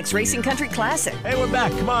ZMAX Racing Country Classic. Hey, we're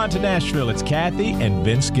back. Come on to Nashville. It's Kathy and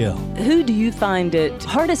Vince Gill. Who do you find it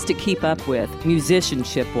hardest to keep up with,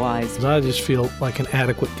 musicianship-wise? I just feel like an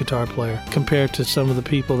adequate guitar player compared to some of the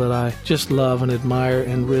people that I just love and admire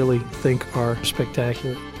and really think are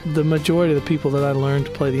spectacular. The majority of the people that I learned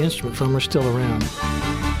to play the instrument from are still around.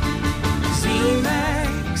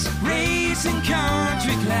 ZMAX Racing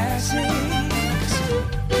Country Classic.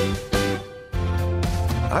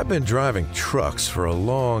 I've been driving trucks for a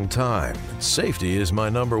long time. Safety is my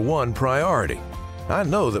number one priority. I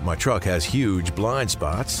know that my truck has huge blind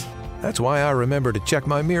spots. That's why I remember to check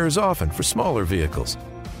my mirrors often for smaller vehicles.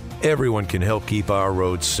 Everyone can help keep our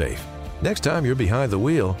roads safe. Next time you're behind the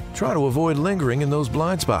wheel, try to avoid lingering in those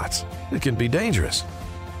blind spots. It can be dangerous.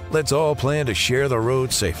 Let's all plan to share the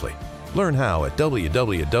road safely. Learn how at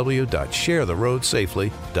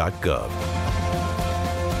www.sharetheroadsafely.gov.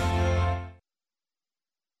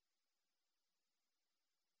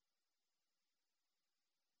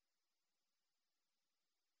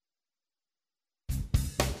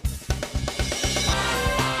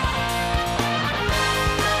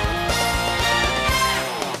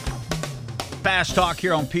 Fast Talk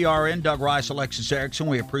here on PRN. Doug Rice, Alexis Erickson.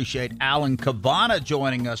 We appreciate Alan Cavanna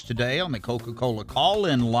joining us today on the Coca-Cola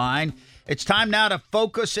call-in line. It's time now to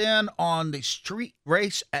focus in on the street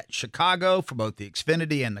race at Chicago for both the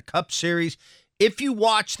Xfinity and the Cup Series. If you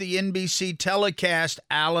watch the NBC telecast,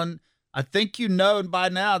 Alan, I think you know by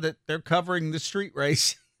now that they're covering the street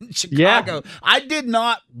race in Chicago. Yeah. I did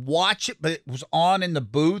not watch it, but it was on in the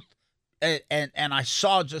booth, and I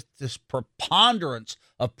saw just this preponderance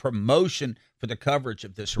of promotion for the coverage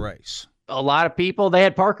of this race. A lot of people, they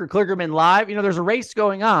had Parker Kligerman live. You know, there's a race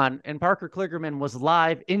going on, and Parker Kligerman was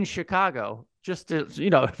live in Chicago just to,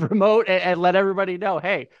 promote and let everybody know,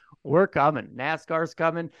 hey, we're coming. NASCAR's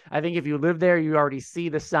coming. I think if you live there, you already see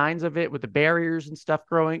the signs of it with the barriers and stuff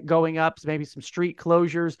going up, so maybe some street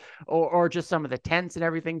closures or just some of the tents and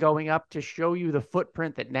everything going up to show you the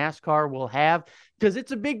footprint that NASCAR will have, because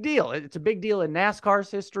it's a big deal. It's a big deal in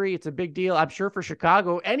NASCAR's history. It's a big deal, I'm sure, for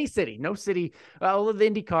Chicago. Any city, no city, the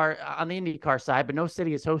IndyCar on the IndyCar side, but no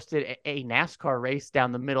city has hosted a NASCAR race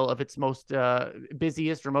down the middle of its most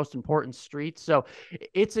busiest or most important streets. So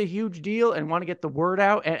it's a huge deal, and want to get the word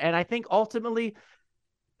out. And I think ultimately,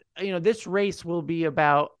 this race will be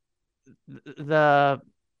about the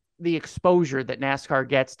exposure that NASCAR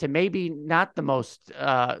gets to maybe not the most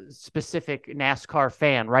specific NASCAR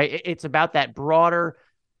fan, right? It's about that broader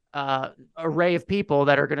array of people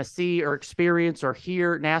that are going to see or experience or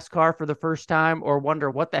hear NASCAR for the first time, or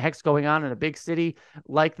wonder what the heck's going on in a big city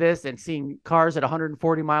like this, and seeing cars at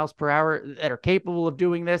 140 miles per hour that are capable of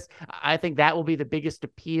doing this. I think that will be the biggest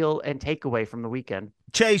appeal and takeaway from the weekend.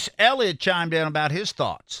 Chase Elliott chimed in about his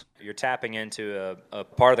thoughts. You're tapping into a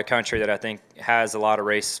part of the country that I think has a lot of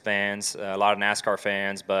race fans, a lot of NASCAR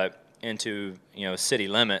fans, but into, city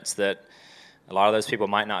limits that a lot of those people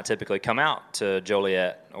might not typically come out to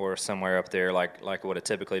Joliet or somewhere up there like would have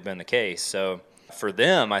typically been the case. So for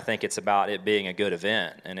them, I think it's about it being a good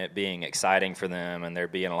event and it being exciting for them, and there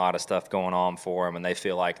being a lot of stuff going on for them, and they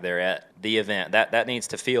feel like they're at the event. That needs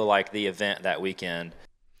to feel like the event that weekend.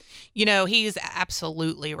 He's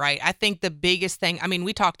absolutely right. I think the biggest thing,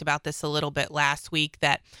 we talked about this a little bit last week,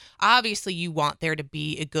 that obviously you want there to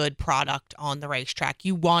be a good product on the racetrack.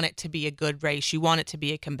 You want it to be a good race. You want it to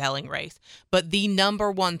be a compelling race. But the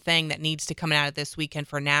number one thing that needs to come out of this weekend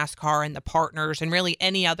for NASCAR and the partners and really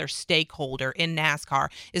any other stakeholder in NASCAR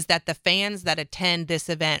is that the fans that attend this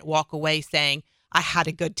event walk away saying, I had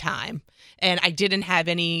a good time, and I didn't have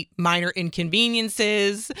any minor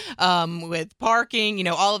inconveniences with parking,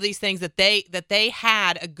 all of these things, that they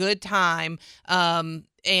had a good time, and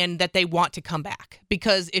that they want to come back.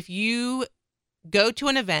 Because if you go to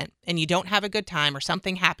an event and you don't have a good time, or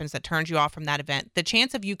something happens that turns you off from that event, the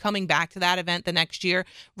chance of you coming back to that event the next year,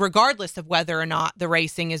 regardless of whether or not the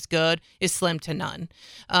racing is good, is slim to none.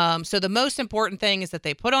 So the most important thing is that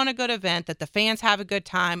they put on a good event, that the fans have a good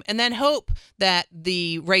time, and then hope that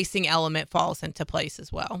the racing element falls into place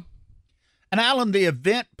as well. And Alan, the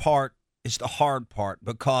event part is the hard part,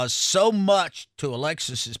 because so much, to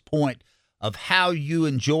Alexis's point, of how you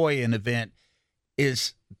enjoy an event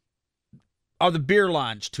is, are the beer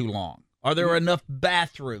lines too long? Are there enough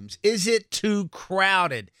bathrooms? Is it too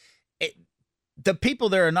crowded? The people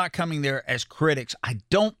there are not coming there as critics. I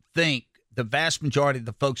don't think the vast majority of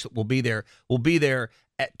the folks that will be there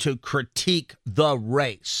to critique the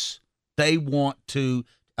race. They want to,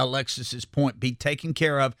 Alexis's point, be taken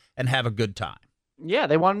care of and have a good time. Yeah,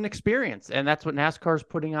 they want an experience, and that's what NASCAR is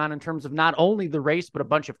putting on in terms of not only the race, but a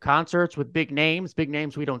bunch of concerts with big names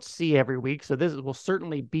we don't see every week. So this will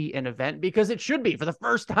certainly be an event, because it should be. For the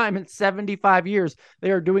first time in 75 years,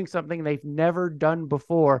 they are doing something they've never done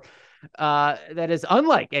before. That is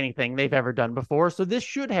unlike anything they've ever done before. So this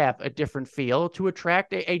should have a different feel to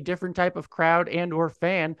attract a different type of crowd and or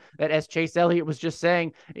fan that, as Chase Elliott was just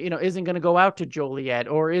saying, isn't going to go out to Joliet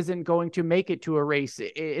or isn't going to make it to a race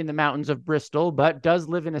in the mountains of Bristol, but does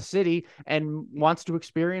live in a city and wants to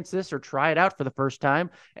experience this or try it out for the first time.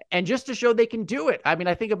 And just to show they can do it.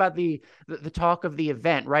 I think about the talk of the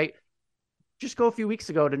event, right? Just go a few weeks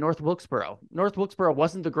ago to North Wilkesboro. North Wilkesboro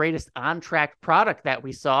wasn't the greatest on-track product that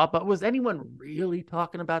we saw, but was anyone really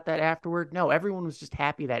talking about that afterward? No, everyone was just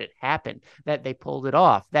happy that it happened, that they pulled it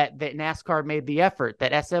off, that NASCAR made the effort,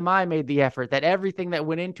 that SMI made the effort, that everything that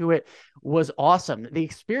went into it was awesome. The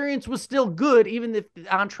experience was still good, even if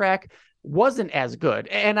the on-track wasn't as good.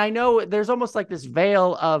 And I know there's almost like this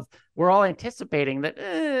veil of, we're all anticipating that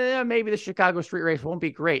maybe the Chicago street race won't be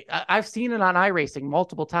great. I've seen it on iRacing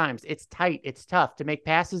multiple times. It's tight. It's tough to make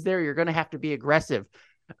passes there. You're going to have to be aggressive.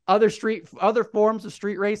 Other forms of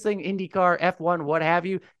street racing, IndyCar, F1, what have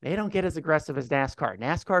you, they don't get as aggressive as NASCAR.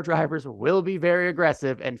 NASCAR drivers will be very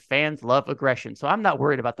aggressive, and fans love aggression. So I'm not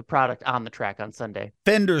worried about the product on the track on Sunday.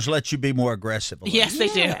 Fenders let you be more aggressive. Yes, they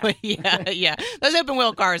do. Yeah. Those open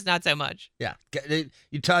wheel cars, not so much. Yeah.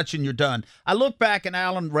 You touch and you're done. I look back, and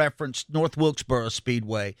Alan referenced North Wilkesboro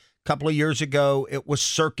Speedway. A couple of years ago, it was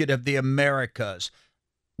Circuit of the Americas.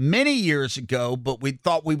 Many years ago, but we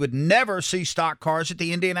thought we would never see stock cars at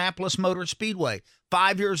the Indianapolis Motor Speedway.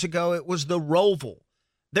 5 years ago, it was the Roval.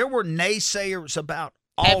 There were naysayers about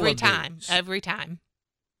all every of time. these. Every time.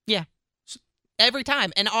 Yeah. Every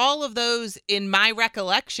time. And all of those, in my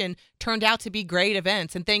recollection, turned out to be great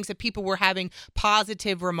events and things that people were having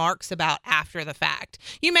positive remarks about after the fact.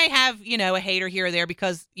 You may have, a hater here or there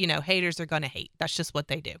because, haters are going to hate. That's just what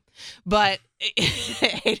they do. But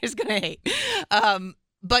haters going to hate.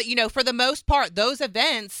 But, for the most part, those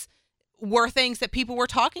events were things that people were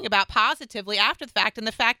talking about positively after the fact. And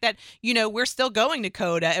the fact that, we're still going to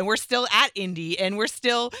COTA and we're still at Indy and we're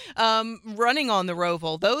still running on the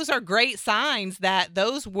Roval. Those are great signs that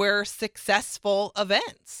those were successful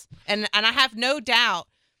events. And I have no doubt,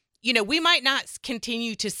 we might not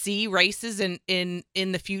continue to see races in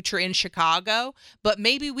the future in Chicago, but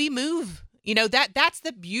maybe we move. That's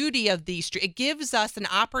the beauty of these. It gives us an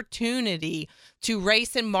opportunity to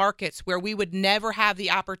race in markets where we would never have the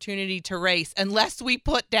opportunity to race unless we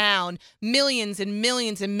put down millions and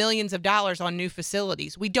millions and millions of dollars on new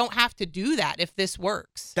facilities. We don't have to do that if this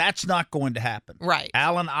works. That's not going to happen. Right.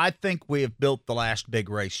 Alan, I think we have built the last big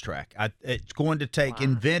racetrack. It's going to take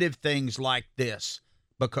inventive things like this,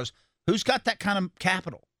 because who's got that kind of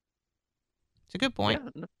capital? It's a good point.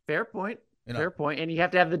 Yeah, fair point. Fair point. And you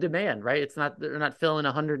have to have the demand, right? They're not filling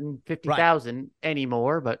 150,000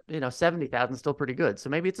 anymore, but 70,000 is still pretty good. So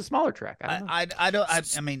maybe it's a smaller track.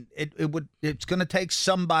 It's going to take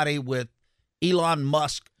somebody with Elon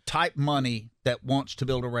Musk type money that wants to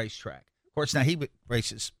build a racetrack. Of course, now he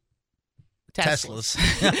races Teslas.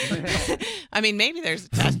 I mean, maybe there's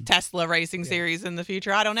a Tesla racing series in the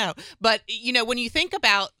future. I don't know. But, when you think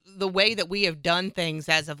about the way that we have done things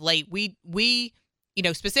as of late, we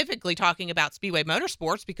specifically talking about Speedway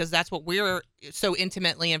Motorsports, because that's what we're so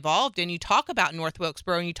intimately involved in. You talk about North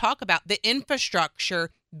Wilkesboro and you talk about the infrastructure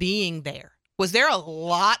being there. Was there a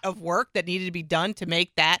lot of work that needed to be done to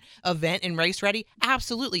make that event and race ready?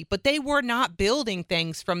 Absolutely. But they were not building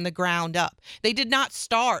things from the ground up. They did not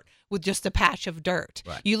start with just a patch of dirt.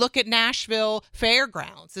 Right. You look at Nashville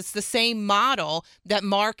Fairgrounds. It's the same model that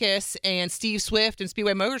Marcus and Steve Swift and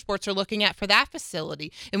Speedway Motorsports are looking at for that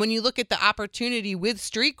facility. And when you look at the opportunity with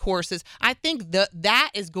street courses, I think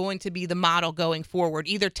that is going to be the model going forward.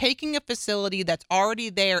 Either taking a facility that's already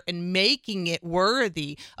there and making it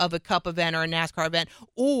worthy of a Cup event or a NASCAR event,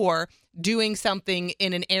 or doing something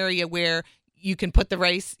in an area where you can put the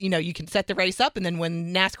race, you can set the race up, and then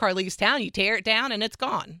when NASCAR leaves town, you tear it down and it's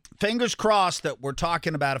gone. Fingers crossed that we're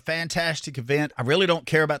talking about a fantastic event. I really don't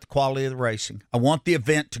care about the quality of the racing. I want the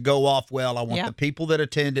event to go off well. I want the people that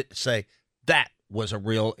attend it to say, that was a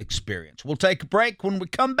real experience. We'll take a break. When we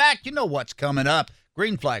come back, you know what's coming up.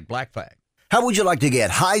 Green flag, black flag. How would you like to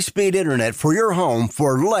get high-speed internet for your home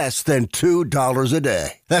for less than $2 a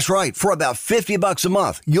day? That's right. For about $50 a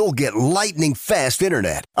month, you'll get lightning-fast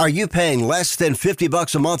internet. Are you paying less than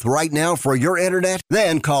 $50 a month right now for your internet?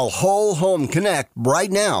 Then call Whole Home Connect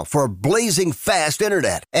right now for blazing fast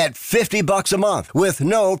internet at $50 a month with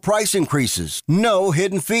no price increases, no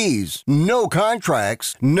hidden fees, no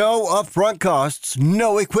contracts, no upfront costs,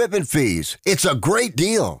 no equipment fees. It's a great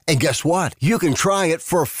deal. And guess what? You can try it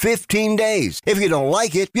for 15 days. If you don't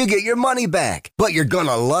like it, you get your money back. But you're going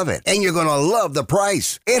to love it, and you're going to love the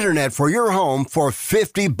price. Internet for your home for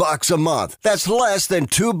 $50 a month. That's less than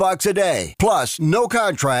 $2 a day. Plus, no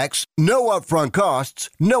contracts, no upfront costs,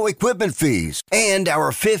 no equipment fees, and our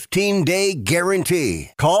 15-day guarantee.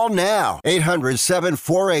 Call now.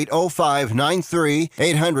 800-748-0593.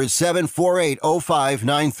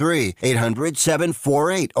 800-748-0593.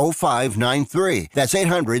 800-748-0593. That's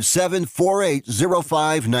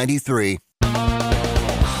 800-748-0593.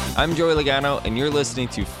 I'm Joey Logano, and you're listening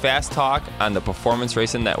to Fast Talk on the Performance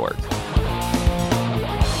Racing Network.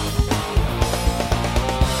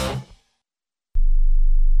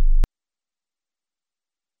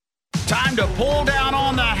 Time to pull down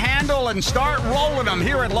on the handle and start rolling them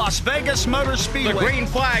here at Las Vegas Motor Speedway. The green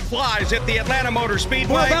flag flies at the Atlanta Motor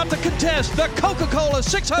Speedway. We're about to contest the Coca-Cola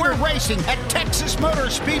 600. We're racing at Texas Motor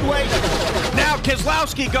Speedway. Now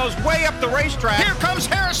Keselowski goes way up the racetrack. Here comes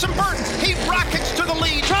Harrison Burton. He rockets to the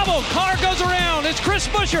lead. Trouble. Car goes around. It's Chris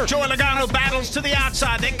Buescher. Joey Logano battles to the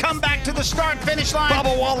outside. They come back to the start-finish line.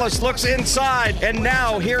 Bubba Wallace looks inside. And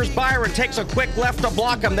now here's Byron. Takes a quick left to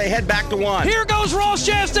block him. They head back to one. Here goes Ross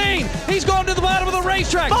Chastain. He's going to the bottom of the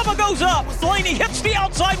racetrack. Bubba goes up. Blaney hits the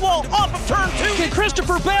outside wall off of turn 2. Can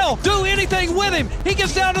Christopher Bell do anything with him? He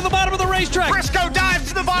gets down to the bottom of the racetrack. Briscoe dives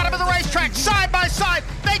to the bottom of the racetrack. Side by side.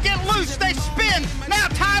 They get loose. They spin. Now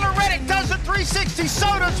Tyler Reddick does a 360. So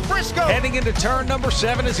does Briscoe. Heading into turn number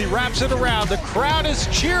 7 as he wraps it around. The crowd is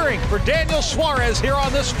cheering for Daniel Suarez here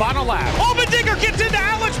on this final lap. Allmendinger gets into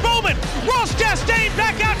Alex Bowman. Ross Chastain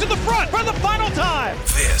back out to the front for the final time.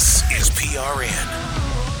 This is PRN.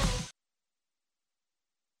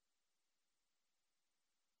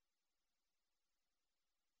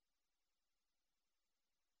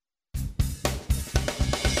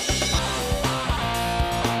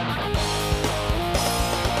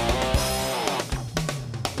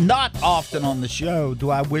 Not often on the show do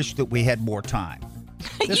I wish that we had more time.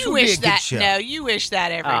 You wish that. No, you wish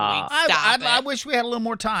that every week. I wish we had a little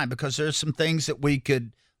more time because there's some things that we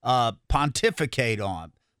could pontificate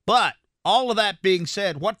on. But all of that being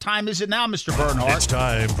said, what time is it now, Mr. Bernhardt? It's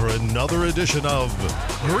time for another edition of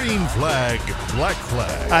Green Flag, Black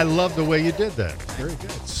Flag. I love the way you did that. Very good.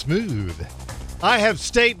 Smooth. I have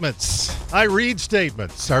statements. I read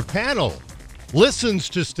statements. Our panel listens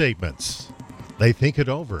to statements. They think it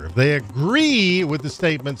over. If they agree with the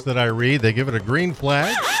statements that I read, they give it a green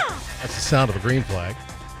flag. That's the sound of a green flag.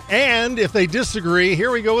 And if they disagree, here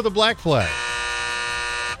we go with a black flag.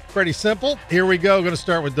 Pretty simple. Here we go. Going to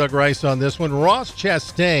start with Doug Rice on this one. Ross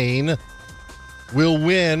Chastain will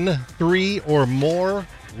win 3 or more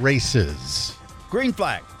races. Green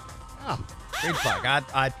flag. Green flag.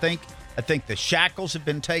 I think the shackles have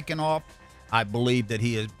been taken off. I believe that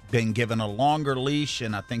he has been given a longer leash,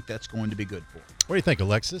 and I think that's going to be good for him. What do you think,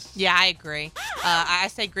 Alexis? Yeah, I agree. I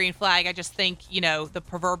say green flag. I just think, the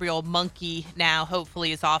proverbial monkey now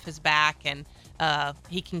hopefully is off his back, and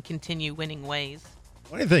he can continue winning ways.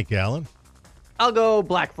 What do you think, Alan? I'll go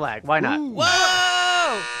black flag. Why not? Ooh.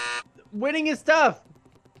 Whoa! Winning is tough.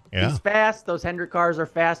 Yeah. He's fast. Those Hendrick cars are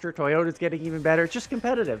faster. Toyota's getting even better. It's just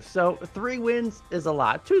competitive. So 3 wins is a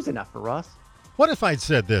lot. 2's enough for Ross. What if I'd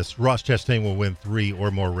said this? Ross Chastain will win 3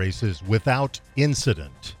 or more races without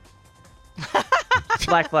incident.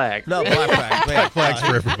 Black flag. No, black flag. Black flags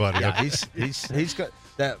for everybody. Yeah, he's got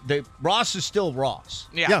that. Ross is still Ross.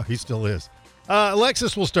 Yeah, he still is.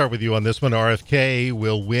 Alexis, we'll start with you on this one. RFK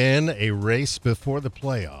will win a race before the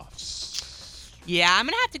playoffs. Yeah, I'm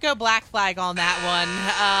going to have to go black flag on that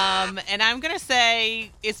one. And I'm going to say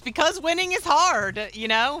it's because winning is hard.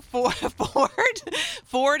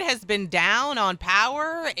 Ford has been down on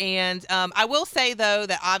power. And I will say, though,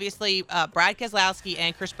 that obviously Brad Keselowski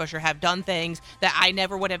and Chris Buescher have done things that I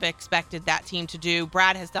never would have expected that team to do.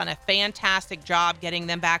 Brad has done a fantastic job getting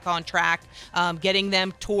them back on track, getting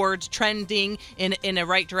them towards trending in the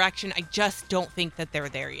right direction. I just don't think that they're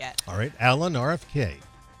there yet. All right, Alan, RFK.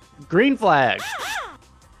 Green flag.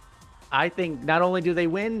 I think not only do they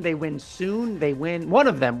win soon. One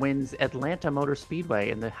of them wins Atlanta Motor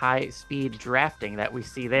Speedway in the high-speed drafting that we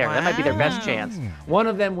see there. Wow. That might be their best chance. One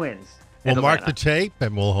of them wins. We'll mark the tape,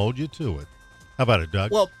 and we'll hold you to it. How about it,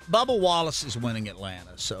 Doug? Well, Bubba Wallace is winning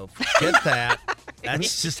Atlanta, so forget that.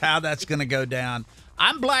 That's just how that's going to go down.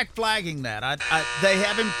 I'm black flagging that. They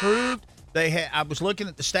have improved. I was looking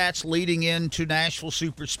at the stats leading into Nashville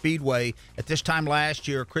Super Speedway. At this time last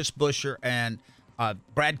year, Chris Buescher and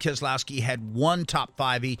Brad Keselowski had 1 top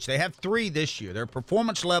 5 each. They have 3 this year. Their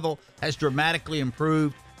performance level has dramatically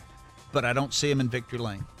improved, but I don't see them in victory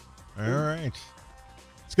lane. All right.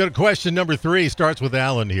 Let's go to question number 3. Starts with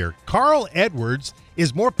Alan here. Carl Edwards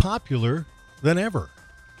is more popular than ever.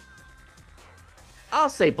 I'll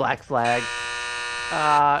say black flag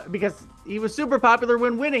because he was super popular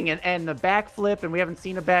when winning, and the backflip, and we haven't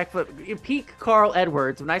seen a backflip. Peak Carl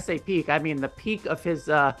Edwards. When I say peak, I mean the peak of his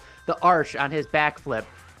the arch on his backflip.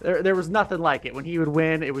 There was nothing like it. When he would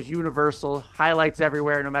win, it was universal, highlights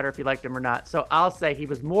everywhere, no matter if you liked him or not. So I'll say he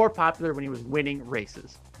was more popular when he was winning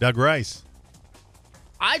races. Doug Rice.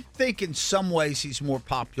 I think in some ways he's more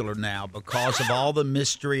popular now because of all the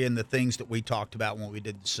mystery and the things that we talked about when we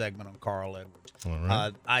did the segment on Carl Edwards.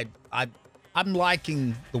 All right. I'm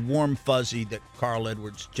liking the warm fuzzy that Carl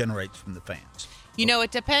Edwards generates from the fans.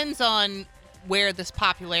 It depends on where this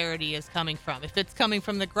popularity is coming from. If it's coming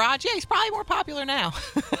from the garage, yeah, he's probably more popular now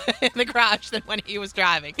in the garage than when he was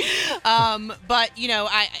driving. But,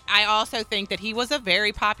 I also think that he was a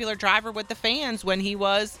very popular driver with the fans when he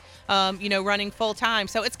was, running full time.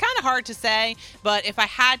 So it's kind of hard to say, but if I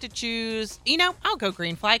had to choose, I'll go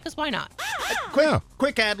green flag, because why not?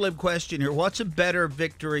 Quick ad-lib question here. What's a better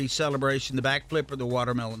victory celebration, the backflip or the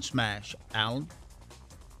watermelon smash? Alan?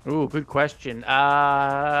 Ooh, good question.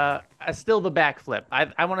 Still the backflip.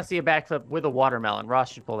 I want to see a backflip with a watermelon.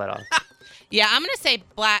 Ross should pull that off. Yeah, I'm going to say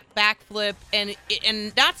black backflip, and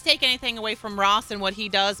not to take anything away from Ross and what he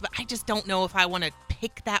does, but I just don't know if I want to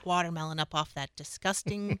pick that watermelon up off that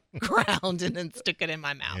disgusting ground and then stick it in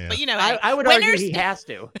my mouth. Yeah. But, I would argue he has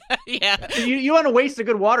to. Yeah. You want to waste a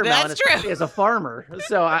good watermelon, That's true. Especially as a farmer.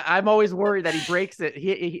 So I'm always worried that he breaks it.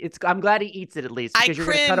 I'm glad he eats it at least, because you're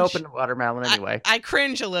going to cut open the watermelon anyway. I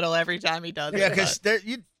cringe a little every time he does it. Yeah, because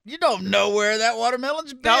you don't know where that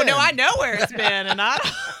watermelon's been. No, I know where it's been, and I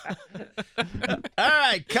don't. All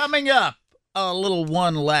right, coming up, a little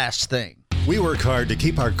one last thing. We work hard to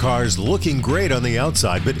keep our cars looking great on the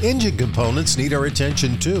outside, but engine components need our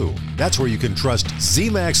attention too. That's where you can trust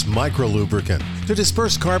Z-Max Micro Lubricant to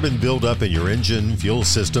disperse carbon buildup in your engine, fuel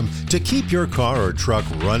system to keep your car or truck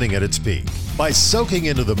running at its peak. By soaking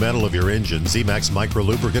into the metal of your engine, Z-Max Micro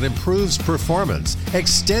Lubricant improves performance,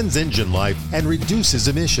 extends engine life, and reduces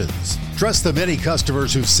emissions. Trust the many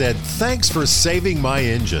customers who've said, "Thanks for saving my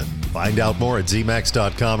engine." Find out more at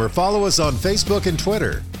zmax.com or follow us on Facebook and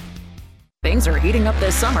Twitter. Things are heating up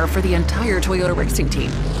this summer for the entire Toyota racing team.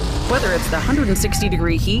 Whether it's the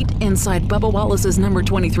 160-degree heat inside Bubba Wallace's number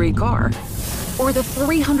 23 car, or the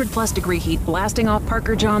 300-plus degree heat blasting off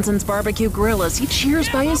Parker Johnson's barbecue grill as he cheers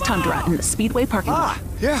by his Tundra in the Speedway parking lot.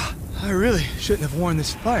 Yeah, I really shouldn't have worn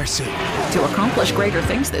this fire suit. To accomplish greater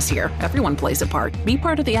things this year, everyone plays a part. Be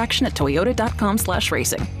part of the action at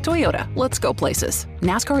toyota.com/racing. Toyota, let's go places.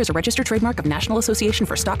 NASCAR is a registered trademark of National Association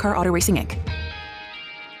for Stock Car Auto Racing, Inc.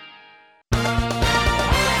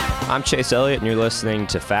 I'm Chase Elliott, and you're listening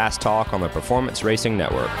to Fast Talk on the Performance Racing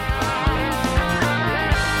Network.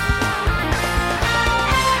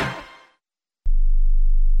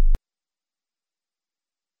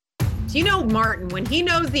 You know Martin, when he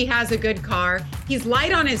knows he has a good car, he's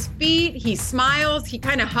light on his feet, he smiles, he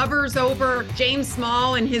kind of hovers over James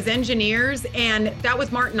Small and his engineers, and that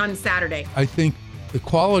was Martin on Saturday. I think the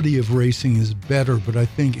quality of racing is better, but I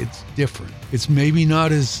think it's different. It's maybe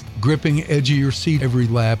not as gripping, edge of your seat every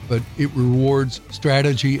lap, but it rewards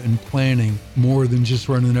strategy and planning more than just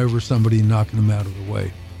running over somebody and knocking them out of the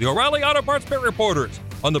way. The O'Reilly Auto Parts Pit Reporters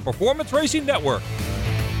on the Performance Racing Network.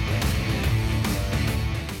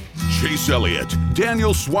 Chase Elliott,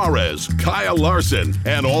 Daniel Suarez, Kyle Larson,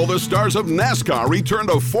 and all the stars of NASCAR return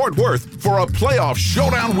to Fort Worth for a playoff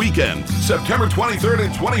showdown weekend, September 23rd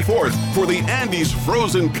and 24th for the Andes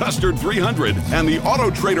Frozen Custard 300 and the Auto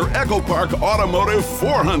Trader Echo Park Automotive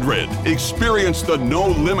 400. Experience the no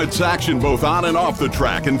limits action both on and off the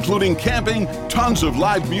track, including camping, tons of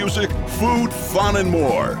live music, food, fun, and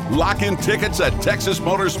more. Lock in tickets at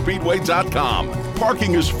TexasMotorspeedway.com.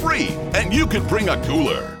 Parking is free, and you can bring a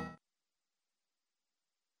cooler.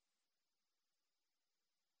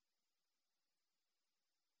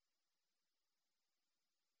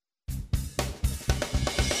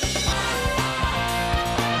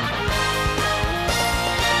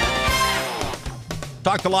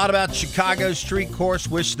 Talked a lot about Chicago's street course.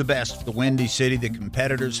 Wish the best for the Windy City. The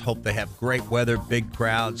competitors hope they have great weather, big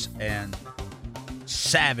crowds, and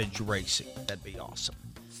savage racing. That'd be awesome.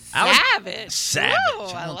 Savage. Savage.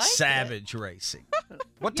 Whoa, I like savage racing.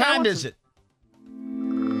 What time is it?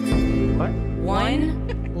 What?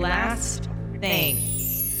 One last thing.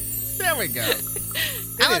 There we go.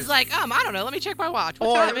 I was like, I don't know. Let me check my watch.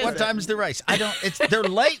 What time is the race? I don't. They're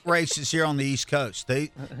late races here on the East Coast.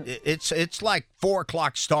 It's like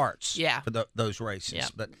 4:00 starts. Yeah. For those races. Yeah.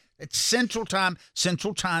 But it's Central Time.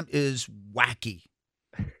 Central Time is wacky.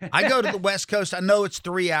 I go to the West Coast. I know it's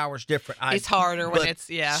 3 hours different. It's harder when it's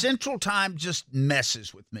Central Time just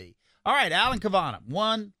messes with me. All right, Alan Cavanna.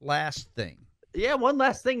 One last thing. Yeah, one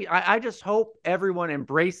last thing. I just hope everyone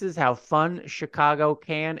embraces how fun Chicago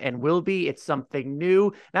can and will be. It's something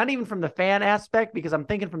new, not even from the fan aspect, because I'm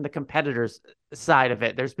thinking from the competitors' side of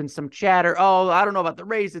it. There's been some chatter. Oh, I don't know about the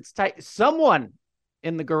race. It's tight. Someone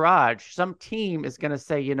in the garage, some team is going to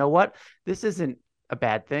say, you know what? This isn't a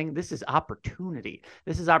bad thing. This is opportunity.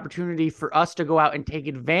 This is opportunity for us to go out and take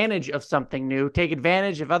advantage of something new, take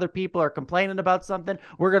advantage if other people are complaining about something.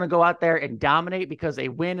 We're going to go out there and dominate, because a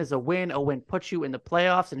win is a win. A win puts you in the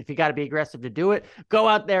playoffs. And if you got to be aggressive to do it, go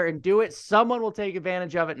out there and do it. Someone will take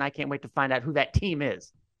advantage of it. And I can't wait to find out who that team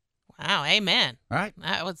is. Wow, amen. All right.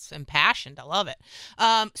 That was impassioned. I love it.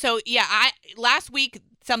 Last week,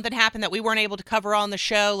 something happened that we weren't able to cover on the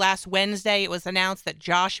show. Last Wednesday, it was announced that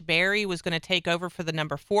Josh Berry was going to take over for the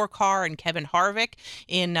number 4 car and Kevin Harvick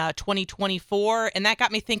in 2024. And that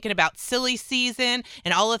got me thinking about silly season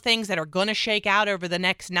and all the things that are going to shake out over the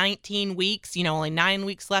next 19 weeks. You know, only 9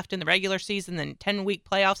 weeks left in the regular season, then 10-week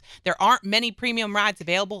playoffs. There aren't many premium rides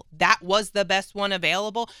available. That was the best one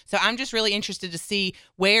available. So I'm just really interested to see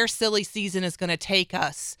where silly season is going to take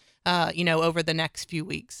us. Over the next few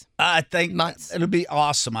weeks. I think months. It'll be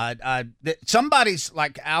awesome. Somebody's,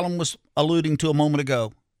 like Alan was alluding to a moment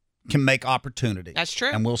ago, can make opportunity. That's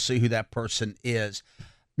true. And we'll see who that person is.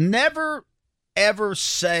 Never, ever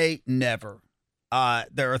say never.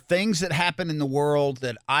 There are things that happen in the world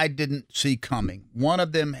that I didn't see coming. One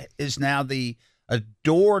of them is now the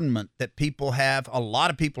adornment that a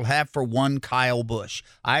lot of people have for one Kyle Busch.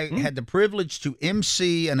 I had the privilege to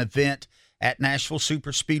MC an event at Nashville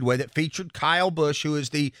Super Speedway that featured Kyle Busch, who is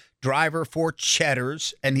the driver for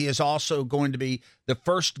Cheddar's, and he is also going to be the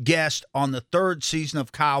first guest on the 3rd season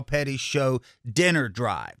of Kyle Petty's show, Dinner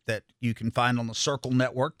Drive, that you can find on the Circle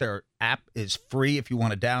Network. Their app is free if you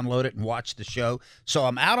want to download it and watch the show. So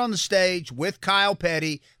I'm out on the stage with Kyle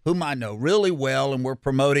Petty, whom I know really well, and we're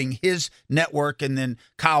promoting his network, and then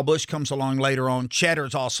Kyle Busch comes along later on.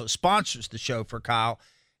 Cheddar's also sponsors the show for Kyle.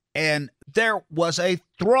 And there was a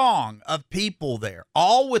throng of people there,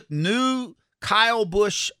 all with new Kyle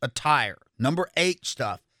Busch attire, number 8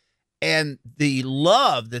 stuff. And the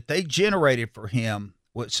love that they generated for him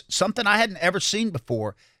was something I hadn't ever seen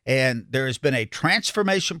before. And there has been a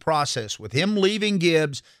transformation process with him leaving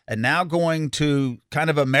Gibbs and now going to kind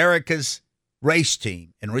of America's race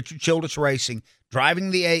team and Richard Childress Racing,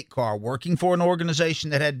 driving the 8 car, working for an organization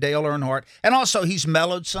that had Dale Earnhardt. And also he's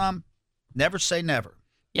mellowed some. Never say never.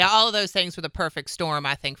 Yeah, all of those things were the perfect storm,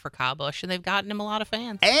 I think, for Kyle Busch, and they've gotten him a lot of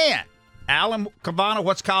fans. And Alan Cavanna,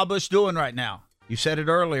 what's Kyle Busch doing right now? You said it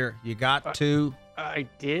earlier. You got to I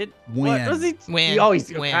did. Win. What was he? Win. He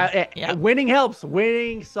always Win. Yep. Winning helps.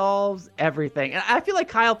 Winning solves everything. And I feel like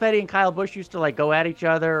Kyle Petty and Kyle Busch used to like go at each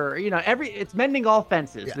other. Or, it's mending all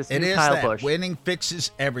fences. Yeah, this it new is Kyle that. Busch. Winning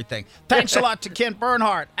fixes everything. Thanks a lot to Kent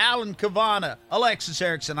Bernhardt, Alan Cavanna, Alexis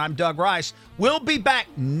Erickson. I'm Doug Rice. We'll be back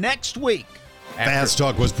next week. Fast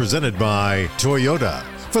Talk was presented by Toyota.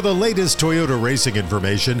 For the latest Toyota racing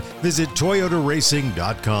information, visit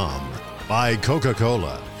toyotaracing.com. By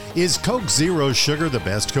Coca-Cola. Is Coke Zero Sugar the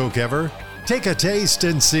best Coke ever? Take a taste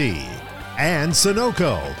and see. And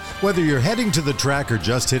Sunoco. Whether you're heading to the track or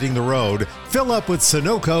just hitting the road, fill up with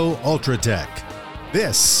Sunoco Ultratech.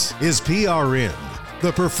 This is PRN,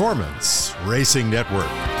 the Performance Racing Network.